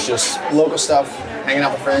 like, it was just local stuff, hanging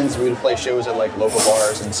out with friends. We would play shows at like local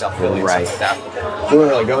bars in South Philly and stuff like that. We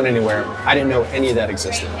weren't really going anywhere. I didn't know any of that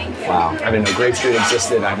existed. Wow. I didn't know Grape Street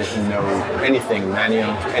existed. I didn't know anything, any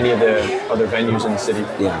of the other venues in the city.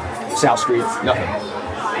 Yeah. South Street, nothing.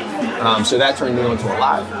 So that turned me on to a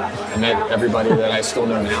lot. I met everybody that I still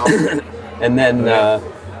know now. And then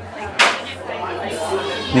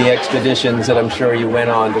the expeditions that I'm sure you went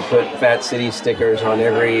on to put Fat City stickers on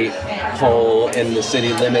every hole in the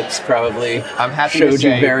city limits probably showed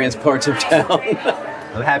you various parts of town.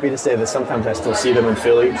 I'm happy to say that sometimes I still see them in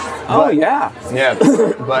Philly. Yeah. Yeah,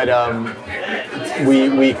 but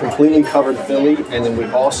we completely covered Philly, and then we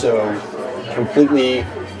also completely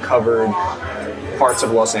covered parts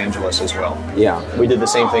of Los Angeles as well. Yeah. We did the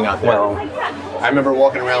same thing out there. Well, I remember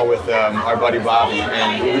walking around with our buddy Bobby,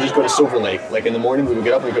 and we would just go to Silver Lake. Like in the morning, we would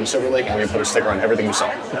get up and we'd go to Silver Lake, and we would put a sticker on everything we saw.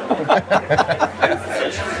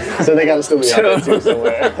 So they got to still be out there too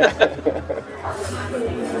somewhere.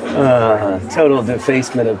 Total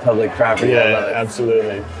defacement of public property. Yeah, I love it.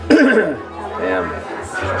 absolutely. Damn.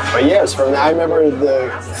 But yes, I remember the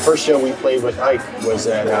first show we played with Ike was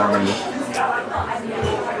at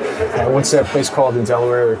what's that place called in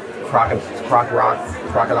Delaware? Crocodile.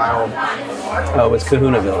 Oh, it was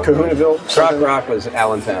Kahunaville. Croc Rock was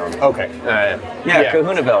Allentown. Okay. Yeah,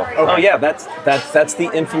 Kahunaville. Okay. Oh yeah, that's the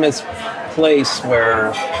infamous place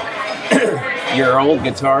where your old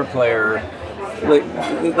guitar player,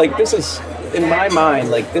 like this is, in my mind,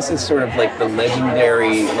 like this is sort of like the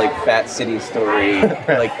legendary like Fat City story,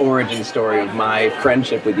 like origin story of my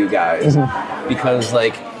friendship with you guys, because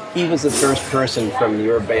like he was the first person from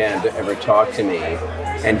your band to ever talk to me,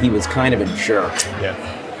 and he was kind of a jerk. Yeah.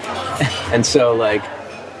 And so like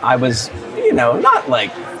I was, not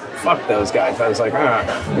like fuck those guys. I was like,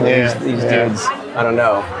 these dudes, I don't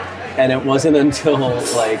know. And it wasn't until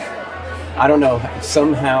like, I don't know,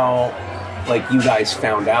 somehow like you guys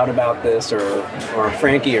found out about this, or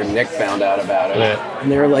Frankie or Nick found out about it,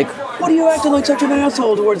 and they were like, "What are you acting like such an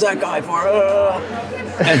asshole towards that guy for?"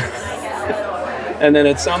 And then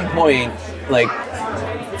at some point, like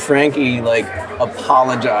Frankie like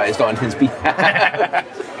apologized on his behalf.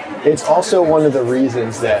 It's also one of the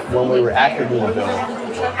reasons that when we were at Kahunaville,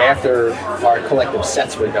 after our collective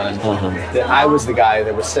sets were done, that I was the guy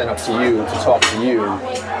that was sent up to you to talk to you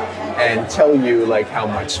and tell you like how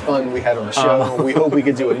much fun we had on the show. We hope we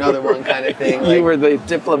could do another one, kind of thing. You were the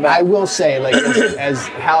diplomat. I will say, like, as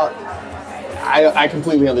how I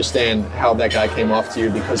completely understand how that guy came off to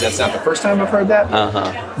you, because that's not the first time I've heard that.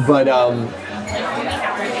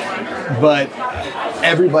 But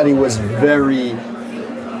everybody was very,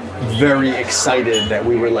 very excited that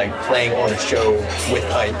we were like playing on a show with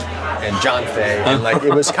Ike and John Fay, and like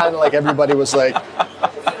it was kind of like everybody was like,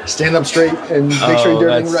 stand up straight and make sure you're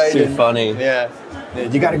doing everything right. That's too funny. Yeah.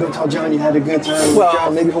 You got to go tell John you had a good time. Well,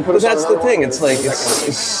 John, maybe he'll put us that's on the thing. It's like as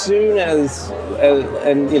soon as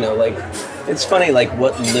and like It's funny, like,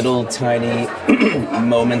 what little tiny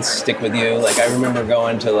moments stick with you. Like, I remember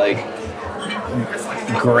going to, like,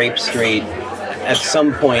 Grape Street at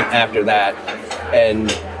some point after that, and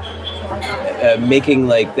making,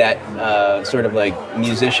 like, that sort of, like,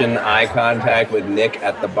 musician eye contact with Nick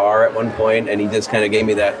at the bar at one point, and he just kind of gave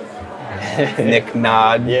me that Nick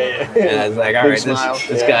nod. Yeah. And I was like, all Big right, smile.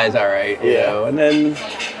 this Yeah. guy's all right, you Yeah. know.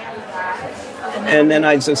 And then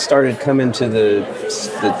I just started coming to the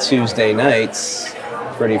Tuesday nights.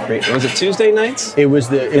 Was it Tuesday nights? It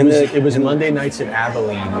was it was in- Monday nights at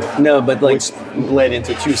Abilene, No, but like which led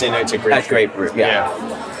into Tuesday nights at Grape at Grapefruit. Yeah.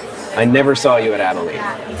 I never saw you at Abilene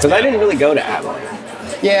because I didn't really go to Abilene.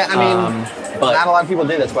 Yeah, I mean, but not a lot of people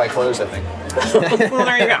did. That's why I closed, I think. well,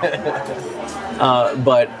 there you go.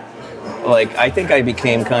 But like, I think I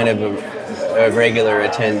became kind of a regular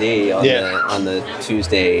attendee on the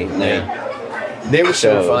Tuesday night. They were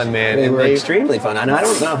so shows. fun, man. They And were extremely fun, and I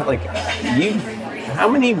don't know, like, how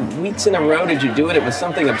many weeks in a row did you do it? It was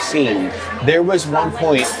something obscene. There was one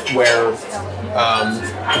point where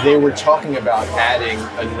they were talking about adding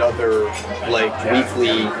another like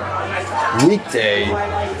weekday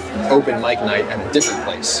open mic night at a different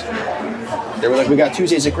place. They were like, we got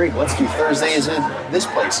Tuesdays at Grape, let's do Thursdays at this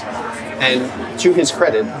place. And to his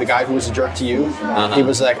credit, the guy who was a jerk to you, he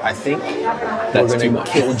was like, I think That's we're too going much.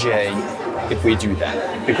 to kill Jay if we do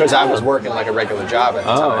that. Because I was working like a regular job at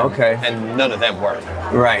the time. Okay. And none of them worked.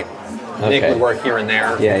 Right. Nick Okay. would work here and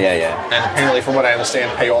there. Yeah. And apparently, from what I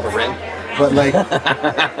understand, pay all the rent. But like,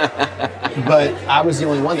 but I was the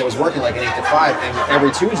only one that was working like an 8 to 5, and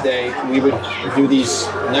every Tuesday we would do these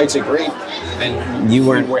nights at Grape, and You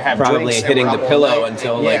weren't we'd have probably drinks, and hitting we're the up all pillow night.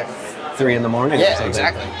 until Yeah. like 3 in the morning or Yeah, something.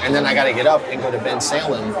 exactly. And then I got to get up and go to Ben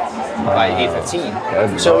Salem by 8:15.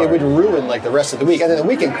 Good So Lord. it would ruin like the rest of the week. And then the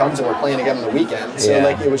weekend comes and we're playing again on the weekend. So Yeah.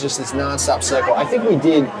 like it was just this nonstop cycle. I think we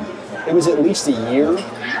did. It was at least a year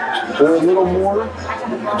or a little more,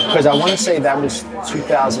 because I want to say that was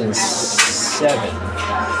 2007.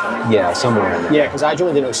 Yeah, somewhere in there. Yeah, because I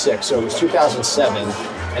joined in 06, so it was 2007,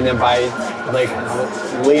 and then by like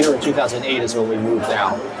later in 2008 is when we moved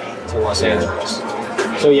out to Los Angeles.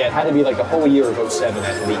 So yeah, it had to be like a whole year of 07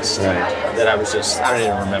 at least. Right. That I was just, I don't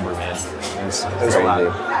even remember, man. It was a lot.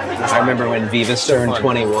 I remember when Vivas turned fun.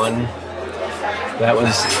 21. That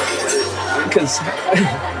was because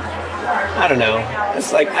I don't know.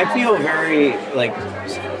 It's like I feel very like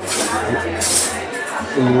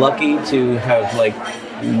lucky to have like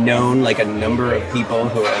known like a number of people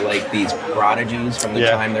who are like these prodigies from the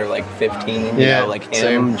Yeah. time they're like 15. You Yeah, know, like him,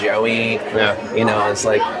 same. Joey. Yeah. You know, it's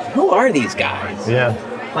like, who are these guys? Yeah.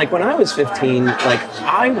 Like when I was 15, like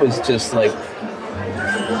I was just like,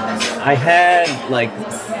 I had like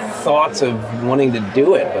thoughts of wanting to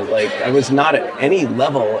do it, but like I was not at any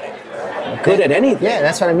level good at anything. Yeah,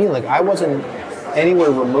 that's what I mean. Like I wasn't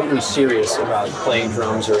anywhere remotely serious about playing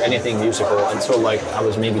drums or anything musical until like I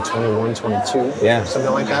was maybe 21, 22. Yeah.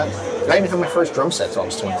 Something like that. I didn't have my first drum set till I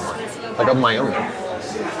was 21, like of my own.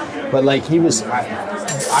 But like he was,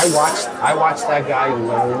 I watched that guy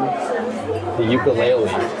learn the ukulele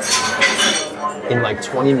in like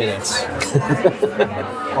 20 minutes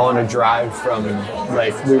on a drive from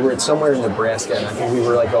like, we were somewhere in Nebraska, and I think we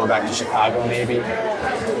were like going back to Chicago maybe.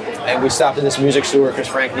 And we stopped at this music store because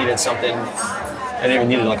Frank needed something, and he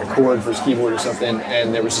needed like a chord for his keyboard or something,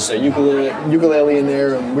 and there was just a ukulele in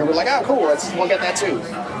there, and we were like, oh cool, we'll get that too.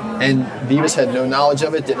 And Vivas had no knowledge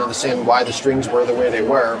of it, didn't understand why the strings were the way they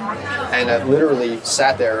were, and I literally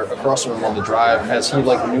sat there across from him on the drive as he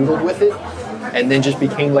like noodled with it, and then just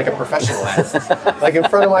became like a professional at it, like in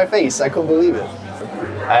front of my face. I couldn't believe it.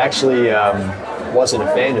 I actually wasn't a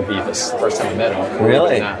fan of Vivas the first time I met him.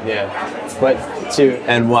 Really? Yeah. But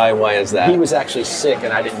And why is that? he was actually sick,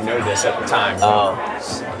 and I didn't know this at the time. Oh.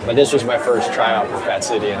 But this was my first tryout for Fat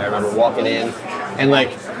City, and I remember walking in, and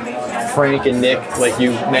like Frank and Nick, like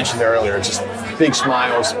you mentioned earlier, just big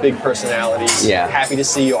smiles, big personalities, Yeah. happy to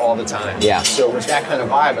see you all the time. Yeah. So it was that kind of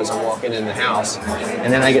vibe as I'm walking in the house,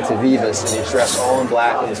 and then I get to Vivas, and he's dressed all in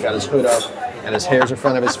black, and he's got his hood up, and his hair's in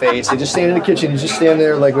front of his face. He just standing in the kitchen, he's just standing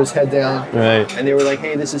there like with his head down. Right. And they were like,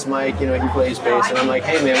 hey, this is Mike, you know, he plays bass. And I'm like,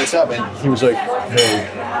 hey man, what's up? And he was like, hey.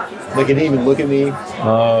 Like, he didn't even look at me.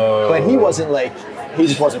 Oh. But he wasn't like, he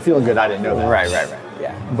just wasn't feeling good. I didn't know that. Right.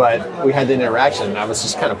 Yeah. But we had the interaction, and I was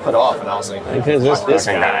just kind of put off, and I was like, Because this fuck this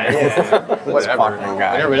fucking guy. guy. Yeah. Whatever. fucking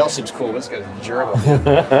guy. Everybody else seems cool. This guy's a jerk.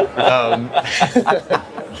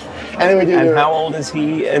 And then we did. And how old is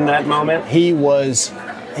he in that moment? He was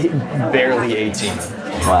barely 18.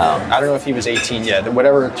 Wow. I don't know if he was 18 yet.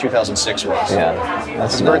 Whatever 2006 was. Yeah.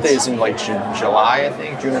 That's His nuts. birthday is in like July, I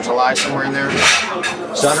think, June or July, somewhere in there.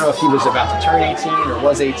 So I don't know if he was about to turn 18 or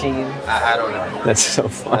was 18. I don't know. That's so I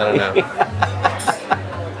funny. don't know.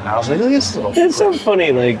 I was like, look at this little. It's so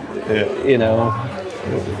funny, like, you know,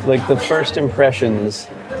 like the first impressions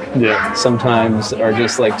sometimes are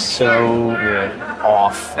just like so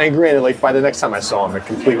off. And granted, like by the next time I saw him, it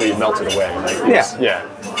completely melted away. Like, it was- yeah.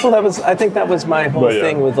 Well, I think that was my whole But, yeah.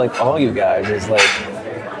 thing with like all you guys is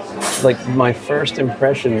like my first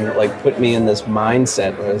impression like put me in this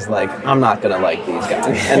mindset where it's like I'm not gonna like these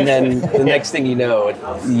guys, and then the next thing you know,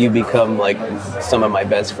 you become like some of my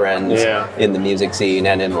best friends in the music scene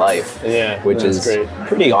and in life, which that's is great.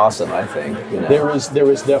 pretty awesome. I think you know. There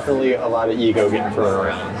was definitely a lot of ego getting thrown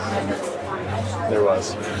around. There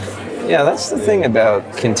was. Yeah, that's the thing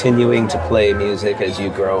about continuing to play music as you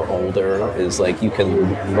grow older is like you can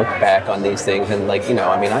look back on these things and like, you know,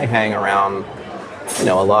 I mean, I hang around, you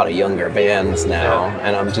know, a lot of younger bands now,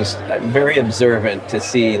 and I'm very observant to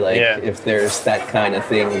see like if there's that kind of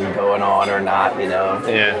thing going on or not, you know.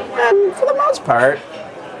 Yeah. And for the most part,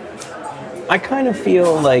 I kind of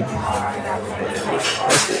feel like,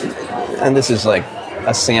 and this is like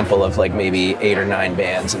a sample of like maybe 8 or 9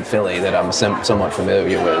 bands in Philly that I'm somewhat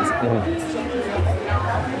familiar with.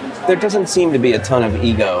 There doesn't seem to be a ton of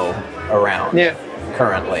ego around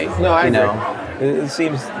currently. No, I agree. know, it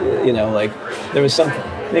seems, you know, like there was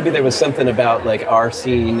something about like our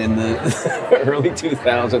scene in the early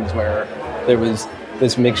 2000s where there was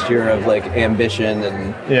this mixture of like ambition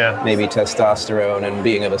and maybe testosterone and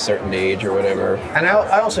being of a certain age or whatever. And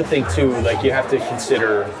I also think too, like you have to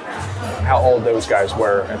consider how old those guys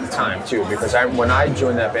were at the time too, because when I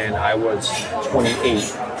joined that band, I was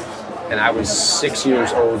 28, and I was 6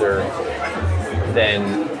 years older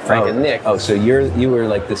than Frank and Nick. Oh, so you were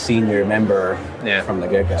like the senior member from the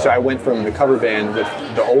get-go. So I went from the cover band with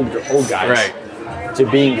the old guys, to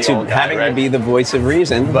being the old guy, having to be the voice of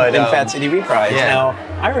reason in Fat City Reprise. Yeah. Now,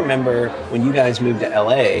 I remember when you guys moved to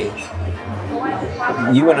LA,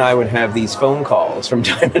 you and I would have these phone calls from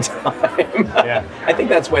time to time. I think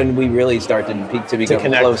that's when we really started to become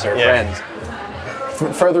connect, closer friends.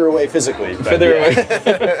 Further away physically, but Further away,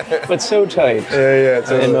 but so tight.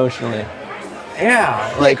 Totally. Emotionally.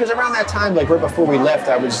 Yeah, like because around that time, like right before we left,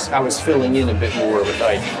 I was filling in a bit more with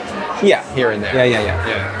like here and there.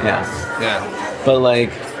 Yeah. But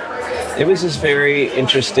like, it was just very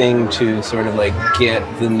interesting to sort of like get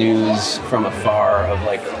the news from afar of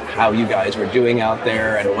like how you guys were doing out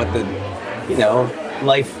there and what the, you know,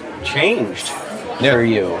 life changed for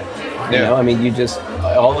you. You know, I mean, you just,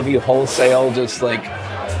 all of you wholesale just like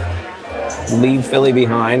leave Philly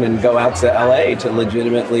behind and go out to LA to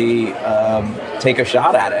legitimately take a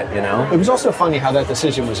shot at it, you know? It was also funny how that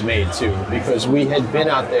decision was made too, because we had been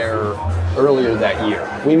out there earlier that year.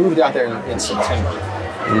 We moved out there in September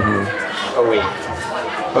 08.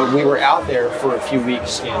 But we were out there for a few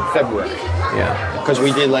weeks in February. Yeah. Because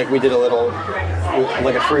we did a little,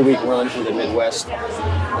 like a 3-week run through the Midwest.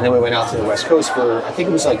 And then we went out to the West Coast for, I think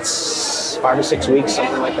it was like 5 or 6 weeks,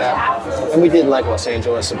 something like that. And we did like Los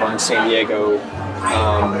Angeles, a bunch, San Diego.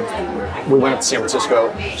 We went up to San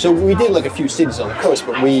Francisco. So we did like a few cities on the coast,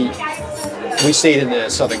 but we stayed in the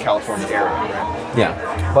Southern California area.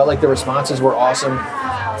 Yeah. But like the responses were awesome.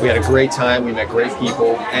 We had a great time. We met great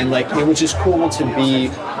people. And like it was just cool to be,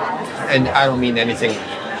 and I don't mean anything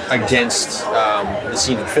against the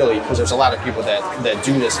scene in Philly, because there's a lot of people that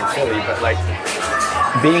do this in Philly, but like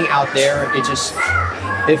being out there,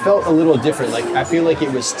 it felt a little different. Like I feel like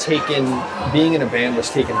being in a band was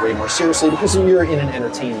taken way more seriously because you're in an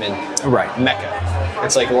entertainment mecca.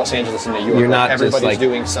 It's like Los Angeles and New York. You're not everybody's just like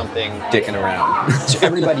doing something, dicking around. So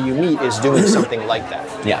everybody you meet is doing something like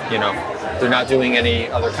that. Yeah. You know, they're not doing any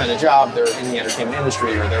other kind of job. They're in the entertainment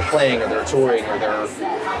industry, or they're playing, or they're touring, or they're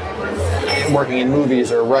working in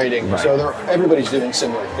movies or writing. Right. So everybody's doing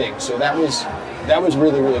similar things. So that was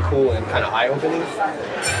really, really cool and kind of eye-opening.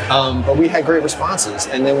 But we had great responses.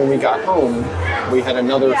 And then when we got home, we had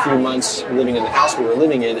another few months living in the house we were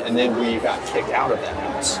living in, and then we got kicked out of that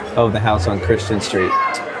house. Oh, the house on Christian Street.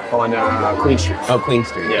 On Queen Street. Oh, Queen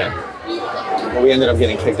Street. Yeah. Well, we ended up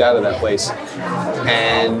getting kicked out of that place.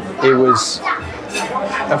 And it was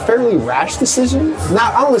a fairly rash decision.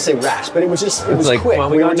 I don't want to say rash, but it was like, quick. well,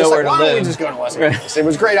 we were don't just know like, where to why don't we live? just go to Los Angeles? It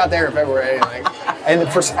was great out there in February.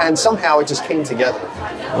 And somehow it just came together.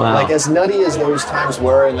 Wow. Like as nutty as those times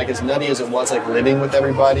were, and like as nutty as it was, like living with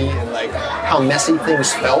everybody, and like how messy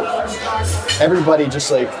things felt, everybody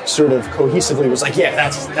just like sort of cohesively was like, yeah,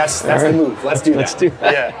 that's the move. Let's do that. Let's do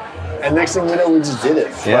that. Yeah. And next thing we know, we just did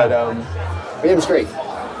it. Yeah. But it was great.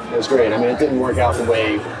 It was great. I mean, it didn't work out the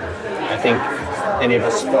way I think any of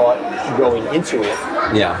us thought going into it.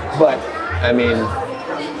 Yeah. But, I mean,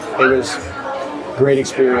 it was a great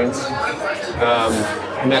experience.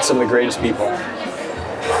 Met some of the greatest people.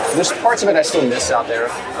 There's parts of it I still miss out there.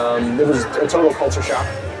 It was a total culture shock.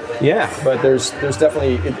 Yeah. But there's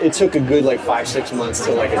definitely, it took a good 5-6 months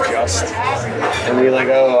to adjust and be like,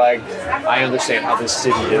 oh, I understand how this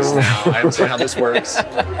city is now. I understand how this works.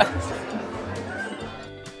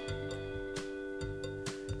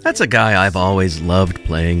 That's a guy I've always loved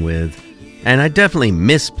playing with, and I definitely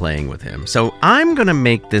miss playing with him. So I'm going to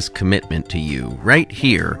make this commitment to you right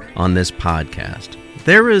here on this podcast.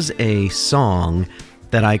 There is a song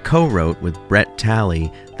that I co-wrote with Brett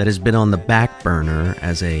Talley that has been on the back burner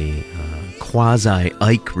as a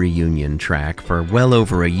quasi-Ike reunion track for well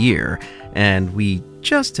over a year, and we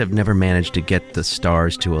just have never managed to get the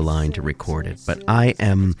stars to align to record it. But I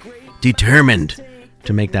am determined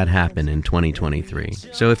to make that happen in 2023.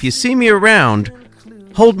 So if you see me around,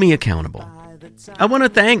 hold me accountable. I want to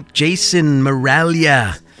thank Jason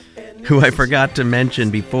Moralia, who I forgot to mention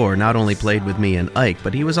before, not only played with me and Ike,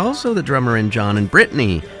 but he was also the drummer in John and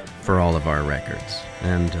Brittany for all of our records.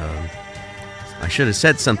 And I should have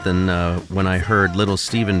said something when I heard little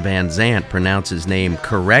Steven Van Zandt pronounce his name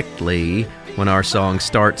correctly when our song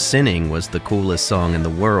Start Sinning was the coolest song in the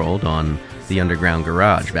world on the Underground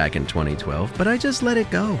Garage back in 2012, but I just let it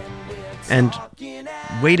go and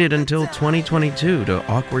waited until 2022 to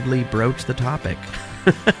awkwardly broach the topic.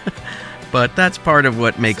 But that's part of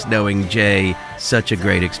what makes knowing Jay such a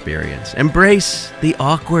great experience. Embrace the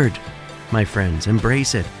awkward, my friends.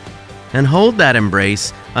 Embrace it. And hold that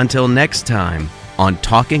embrace until next time on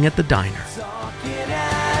Talking at the Diner. Talking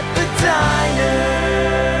at the Diner.